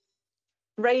is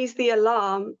raise the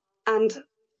alarm and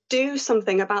do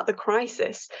something about the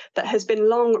crisis that has been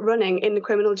long running in the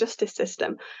criminal justice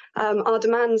system. Our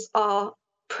demands are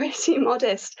pretty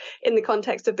modest in the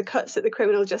context of the cuts that the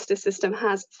criminal justice system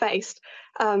has faced.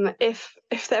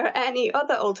 If there are any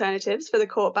other alternatives for the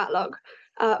court backlog,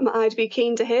 I'd be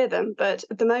keen to hear them. But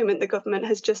at the moment, the government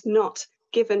has just not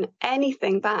given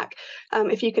anything back.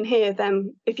 If you can hear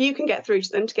them, if you can get through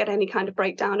to them to get any kind of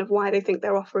breakdown of why they think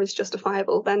their offer is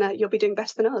justifiable, then you'll be doing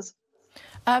better than us.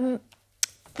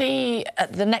 The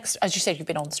next, as you said, you've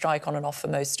been on strike on and off for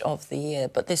most of the year,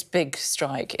 but this big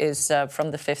strike is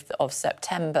from the 5th of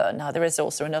September. Now, there is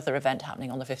also another event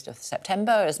happening on the 5th of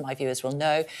September, as my viewers will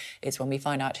know. It's when we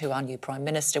find out who our new Prime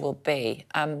Minister will be.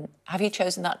 Have you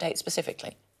chosen that date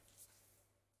specifically?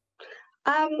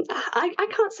 I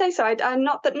can't say so. I'm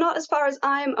not as far as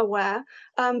I'm aware,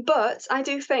 but I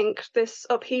do think this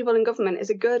upheaval in government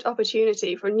is a good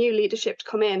opportunity for new leadership to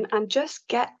come in and just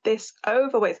get this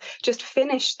over with, just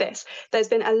finish this. There's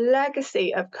been a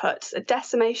legacy of cuts, a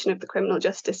decimation of the criminal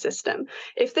justice system.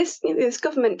 If this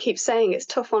government keeps saying it's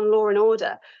tough on law and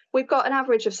order, we've got an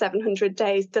average of 700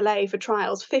 days delay for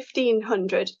trials,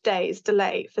 1,500 days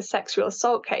delay for sexual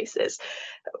assault cases.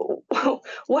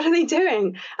 What are they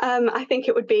doing? I think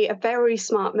it would be a very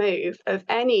smart move of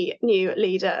any new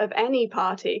leader of any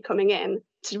party coming in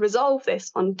to resolve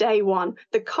this on day one.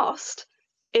 The cost,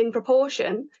 in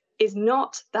proportion, is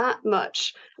not that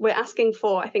much. We're asking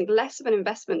for, I think, less of an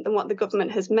investment than what the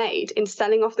government has made in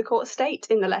selling off the court estate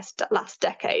in the last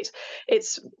decade.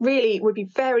 It's really would be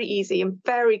very easy and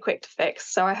very quick to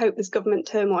fix. So I hope this government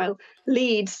turmoil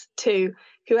leads to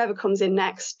whoever comes in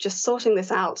next just sorting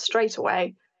this out straight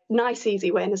away. Nice,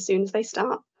 easy win as soon as they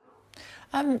start.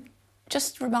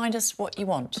 Just remind us what you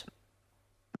want.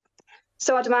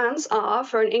 So our demands are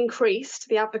for an increase to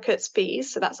the advocates'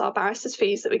 fees, so that's our barristers'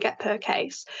 fees that we get per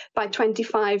case, by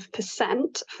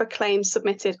 25% for claims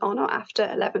submitted on or after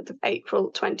 11th of April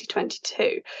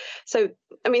 2022. So,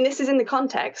 I mean, this is in the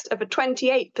context of a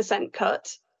 28%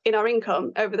 cut in our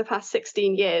income over the past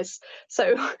 16 years.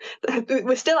 So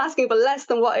we're still asking for less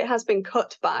than what it has been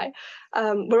cut by.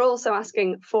 We're also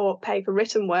asking for pay for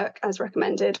written work as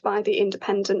recommended by the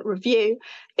independent review,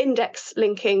 index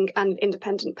linking and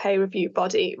independent pay review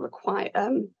body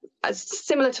as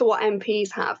similar to what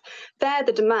MPs have. They're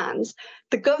the demands.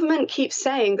 The government keeps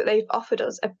saying that they've offered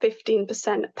us a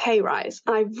 15% pay rise.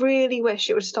 I really wish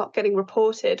it would stop getting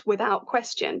reported without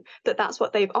question that that's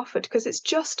what they've offered, because it's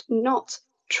just not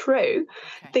true.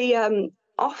 Okay. The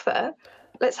offer,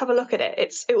 let's have a look at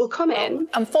it. It will come in.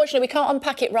 Unfortunately, we can't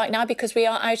unpack it right now because we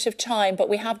are out of time, but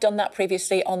we have done that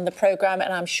previously on the programme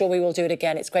and I'm sure we will do it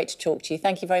again. It's great to talk to you.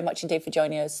 Thank you very much indeed for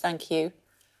joining us. Thank you.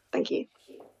 Thank you.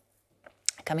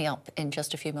 Coming up in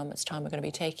just a few moments' time, we're going to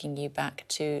be taking you back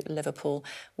to Liverpool,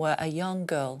 where a young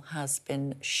girl has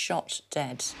been shot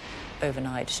dead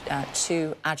overnight.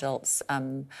 Two adults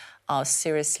are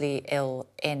seriously ill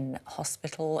in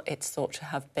hospital. It's thought to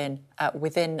have been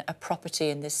within a property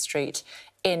in this street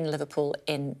in Liverpool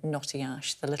in Nottingham.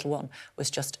 The little one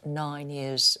was just 9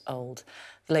 years old.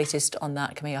 The latest on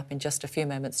that coming up in just a few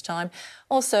moments' time.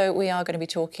 Also, we are going to be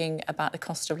talking about the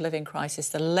cost of living crisis.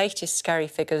 The latest scary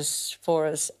figures for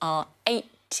us are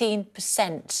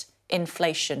 18%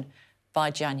 inflation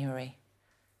by January.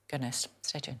 Goodness,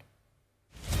 stay tuned.